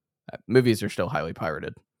used. Movies are still highly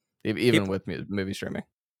pirated, even People with movie streaming.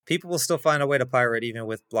 people will still find a way to pirate even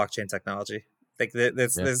with blockchain technology. Like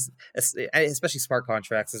Yeah. there's especially smart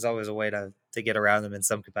contracts. There's always a way to get around them in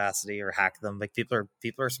some capacity or hack them. Like people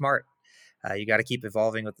are smart. You got to keep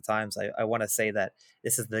evolving with the times. I want to say that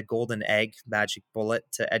this is the golden egg magic bullet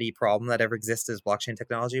to any problem that ever exists as blockchain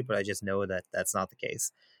technology, but I just know that that's not the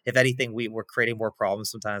case. If anything, we're creating more problems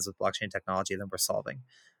sometimes with blockchain technology than we're solving.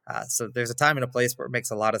 So there's a time and a place where it makes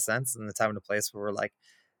a lot of sense, and the time and a place where we're like,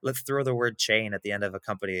 let's throw the word chain at the end of a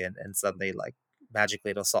company, and suddenly like magically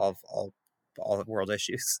it'll solve all world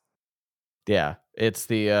issues. Yeah, it's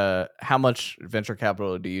the how much venture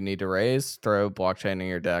capital do you need to raise? Throw blockchain in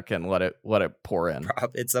your deck and let it pour in.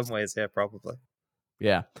 In some ways, yeah, probably.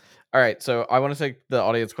 Yeah. All right. So I want to take the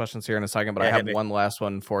audience questions here in a second, but I Yeah, hit have me. one last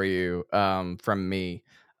one for you from me.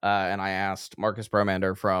 And I asked Marcus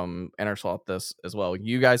Bromander from Interslot this as well.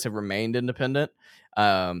 You guys have remained independent.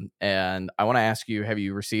 And I want to ask you, have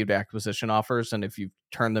you received acquisition offers? And if you've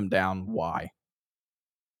turned them down, why?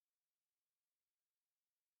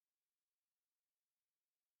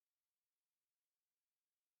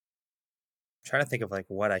 I'm trying to think of like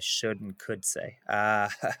what I should and could say.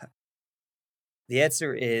 The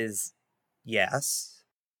answer is yes.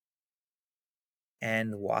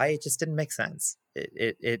 And why? It just didn't make sense.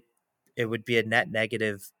 It would be a net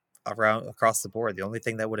negative around across the board. The only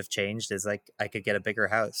thing that would have changed is like I could get a bigger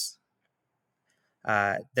house.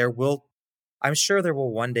 There will, I'm sure there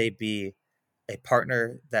will one day be a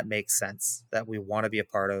partner that makes sense, that we want to be a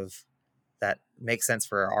part of, that makes sense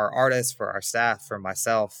for our artists, for our staff, for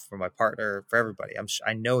myself, for my partner, for everybody.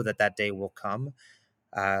 I know that day will come,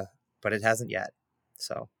 uh, but it hasn't yet.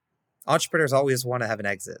 So entrepreneurs always want to have an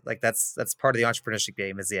exit. Like that's part of the entrepreneurship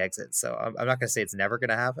game is the exit. So I'm not going to say it's never going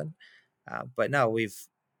to happen, but no, we've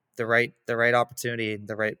the right opportunity,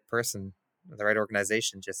 the right person, the right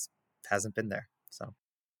organization just hasn't been there. So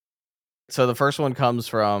So the first one comes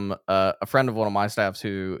from a friend of one of my staffs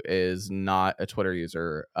who is not a Twitter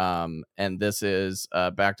user. And this is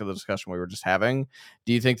back to the discussion we were just having.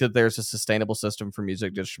 Do you think that there's a sustainable system for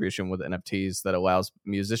music distribution with NFTs that allows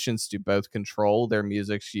musicians to both control their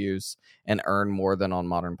music's use and earn more than on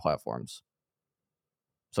modern platforms?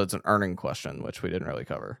 So it's an earning question, which we didn't really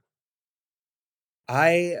cover.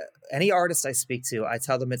 I any artist I speak to, I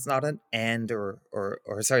tell them it's not an and or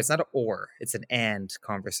sorry, it's not an or, it's an and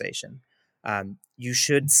conversation. You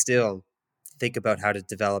should still think about how to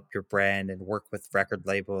develop your brand and work with record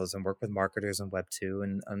labels and work with marketers on Web2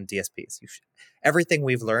 and on DSPs. Everything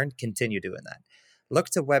we've learned, continue doing that. Look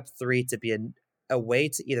to Web3 to be a way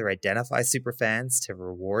to either identify super fans, to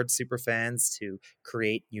reward super fans, to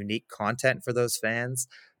create unique content for those fans,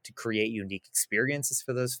 to create unique experiences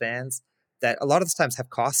for those fans that a lot of the times have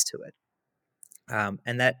costs to it.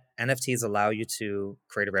 And that NFTs allow you to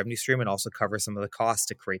create a revenue stream and also cover some of the costs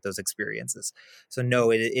to create those experiences. So no,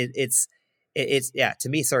 it's yeah, to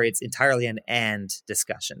me, sorry, it's entirely an and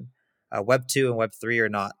discussion. Web 2 and Web 3 are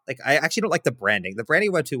not like, I actually don't like the branding. The branding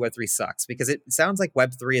of Web 2, Web 3 sucks because it sounds like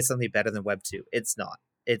Web 3 is something better than Web 2. It's not.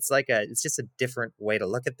 It's just a different way to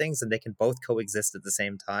look at things, and they can both coexist at the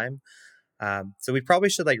same time. So we probably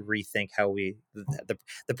should like rethink how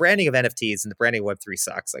the branding of NFTs and the branding of Web3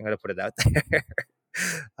 sucks. I'm going to put it out there.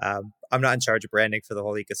 I'm not in charge of branding for the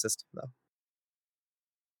whole ecosystem, though.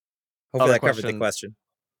 Hopefully that covered the question.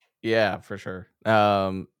 Yeah, for sure.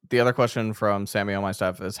 The other question from Sammy on my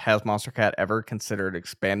stuff is, has Monstercat ever considered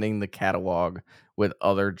expanding the catalog with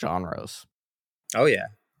other genres? Oh, yeah.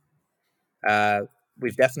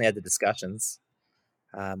 We've definitely had the discussions.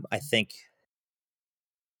 I think,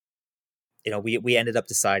 we ended up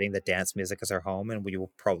deciding that dance music is our home, and we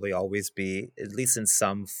will probably always be, at least in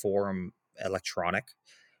some form, electronic.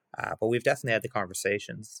 But we've definitely had the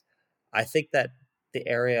conversations. I think that the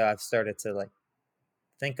area I've started to like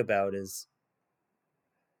think about is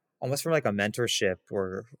almost from like a mentorship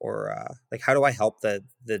or like, how do I help the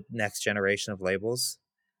next generation of labels,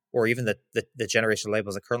 or even the generation of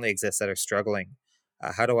labels that currently exist that are struggling?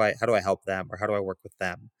 How do I help them, or how do I work with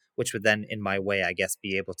them? Which would then, in my way, I guess,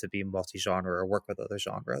 be able to be multi-genre or work with other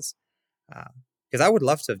genres. Because I would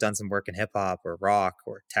love to have done some work in hip hop or rock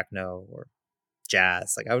or techno or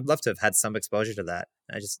jazz. Like, I would love to have had some exposure to that.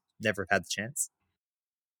 I just never had the chance.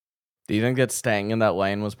 Do you think that staying in that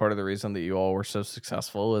lane was part of the reason that you all were so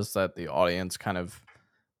successful? Is that the audience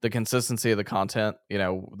the consistency of the content?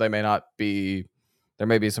 They may not be, there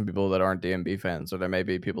may be some people that aren't DMB fans, or there may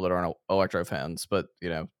be people that aren't electro fans, but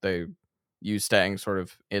you staying sort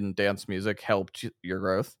of in dance music helped your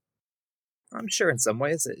growth. I'm sure in some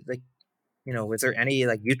ways, is there any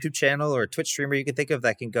like YouTube channel or Twitch streamer you can think of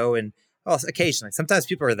that can go and, occasionally, sometimes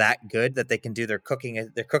people are that good that they can do their cooking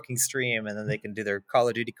stream, and then they can do their Call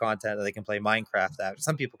of Duty content, or they can play Minecraft out.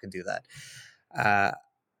 Some people can do that.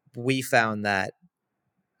 We found that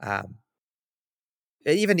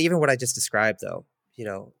even what I just described, though,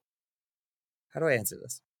 how do I answer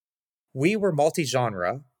this? We were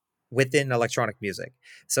multi-genre within electronic music.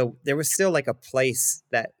 So there was still like a place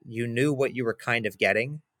that you knew what you were kind of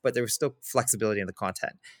getting, but there was still flexibility in the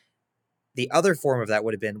content. The other form of that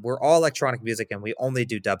would have been, we're all electronic music and we only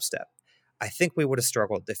do dubstep. I think we would have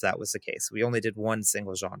struggled if that was the case. We only did one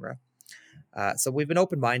single genre. So we've been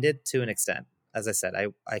open-minded to an extent. As I said,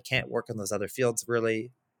 I can't work in those other fields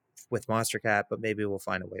really with Monstercat, but maybe we'll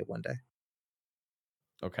find a way one day.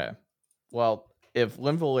 Okay. Well, if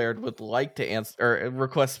Linville Laird would like to answer or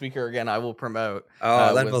request speaker again, I will promote.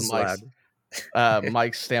 Linville's loud.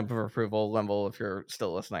 Mike's stamp of approval. Linville, if you're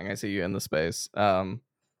still listening, I see you in the space.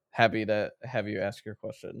 Happy to have you ask your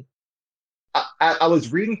question. I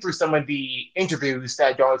was reading through some of the interviews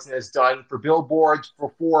that Darlington has done for Billboard,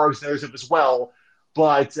 for Forbes, and others as well,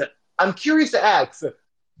 but I'm curious to ask,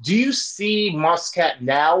 do you see Monstercat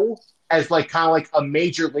now as like kind of like a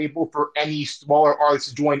major label for any smaller artists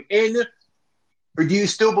to join in? Or do you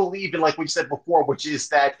still believe in, like we said before, which is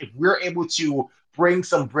that if we're able to bring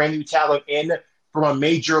some brand new talent in from a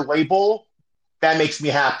major label, that makes me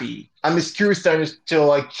happy? I'm just curious to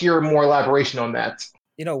like hear more elaboration on that.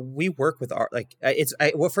 We work with art. Like,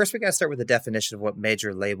 well, first we got to start with the definition of what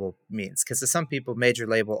major label means, because to some people, major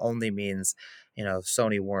label only means,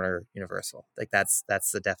 Sony, Warner, Universal. Like that's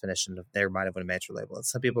the definition of their mind of what a major label is.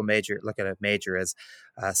 Some people look at a major as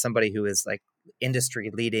somebody who is like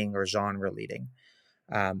industry leading or genre leading,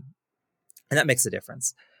 and that makes a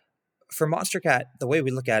difference. For Monstercat, the way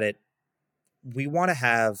we look at it, we want to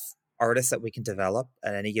have artists that we can develop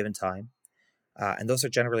at any given time, and those are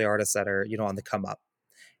generally artists that are on the come up.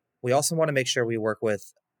 We also want to make sure we work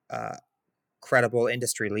with credible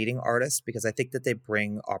industry-leading artists, because I think that they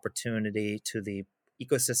bring opportunity to the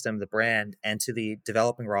ecosystem, the brand, and to the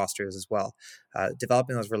developing rosters as well.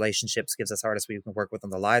 Developing those relationships gives us artists we can work with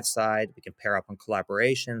on the live side. We can pair up on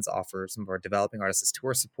collaborations, offer some of our developing artists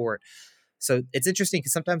tour support. So it's interesting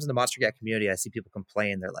because sometimes in the Monstercat community, I see people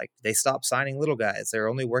complain. They're like, they stop signing little guys. They're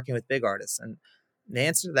only working with big artists. And the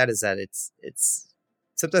answer to that is that it's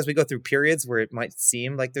sometimes we go through periods where it might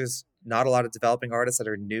seem like there's not a lot of developing artists that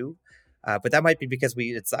are new, but that might be because we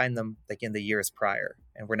had signed them like in the years prior,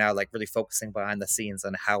 and we're now like really focusing behind the scenes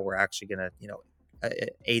on how we're actually going to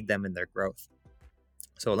aid them in their growth.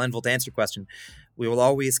 So, Lenville, to answer your question, we will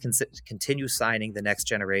always continue signing the next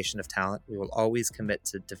generation of talent. We will always commit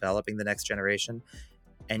to developing the next generation,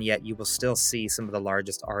 and yet you will still see some of the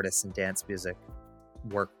largest artists in dance music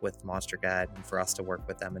work with Monstercat, and for us to work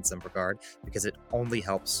with them in some regard, because it only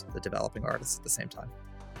helps the developing artists at the same time.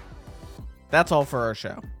 That's all for our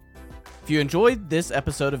show. If you enjoyed this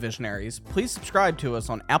episode of Visionaries, please subscribe to us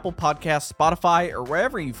on Apple Podcasts, Spotify, or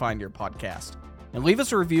wherever you find your podcast. And leave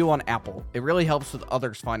us a review on Apple. It really helps with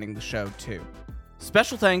others finding the show too.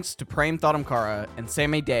 Special thanks to Prem Thadamkara and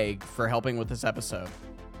Sammy Daig for helping with this episode.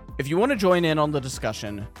 If you want to join in on the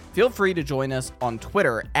discussion, feel free to join us on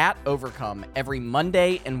Twitter at Overcome every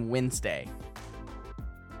Monday and Wednesday.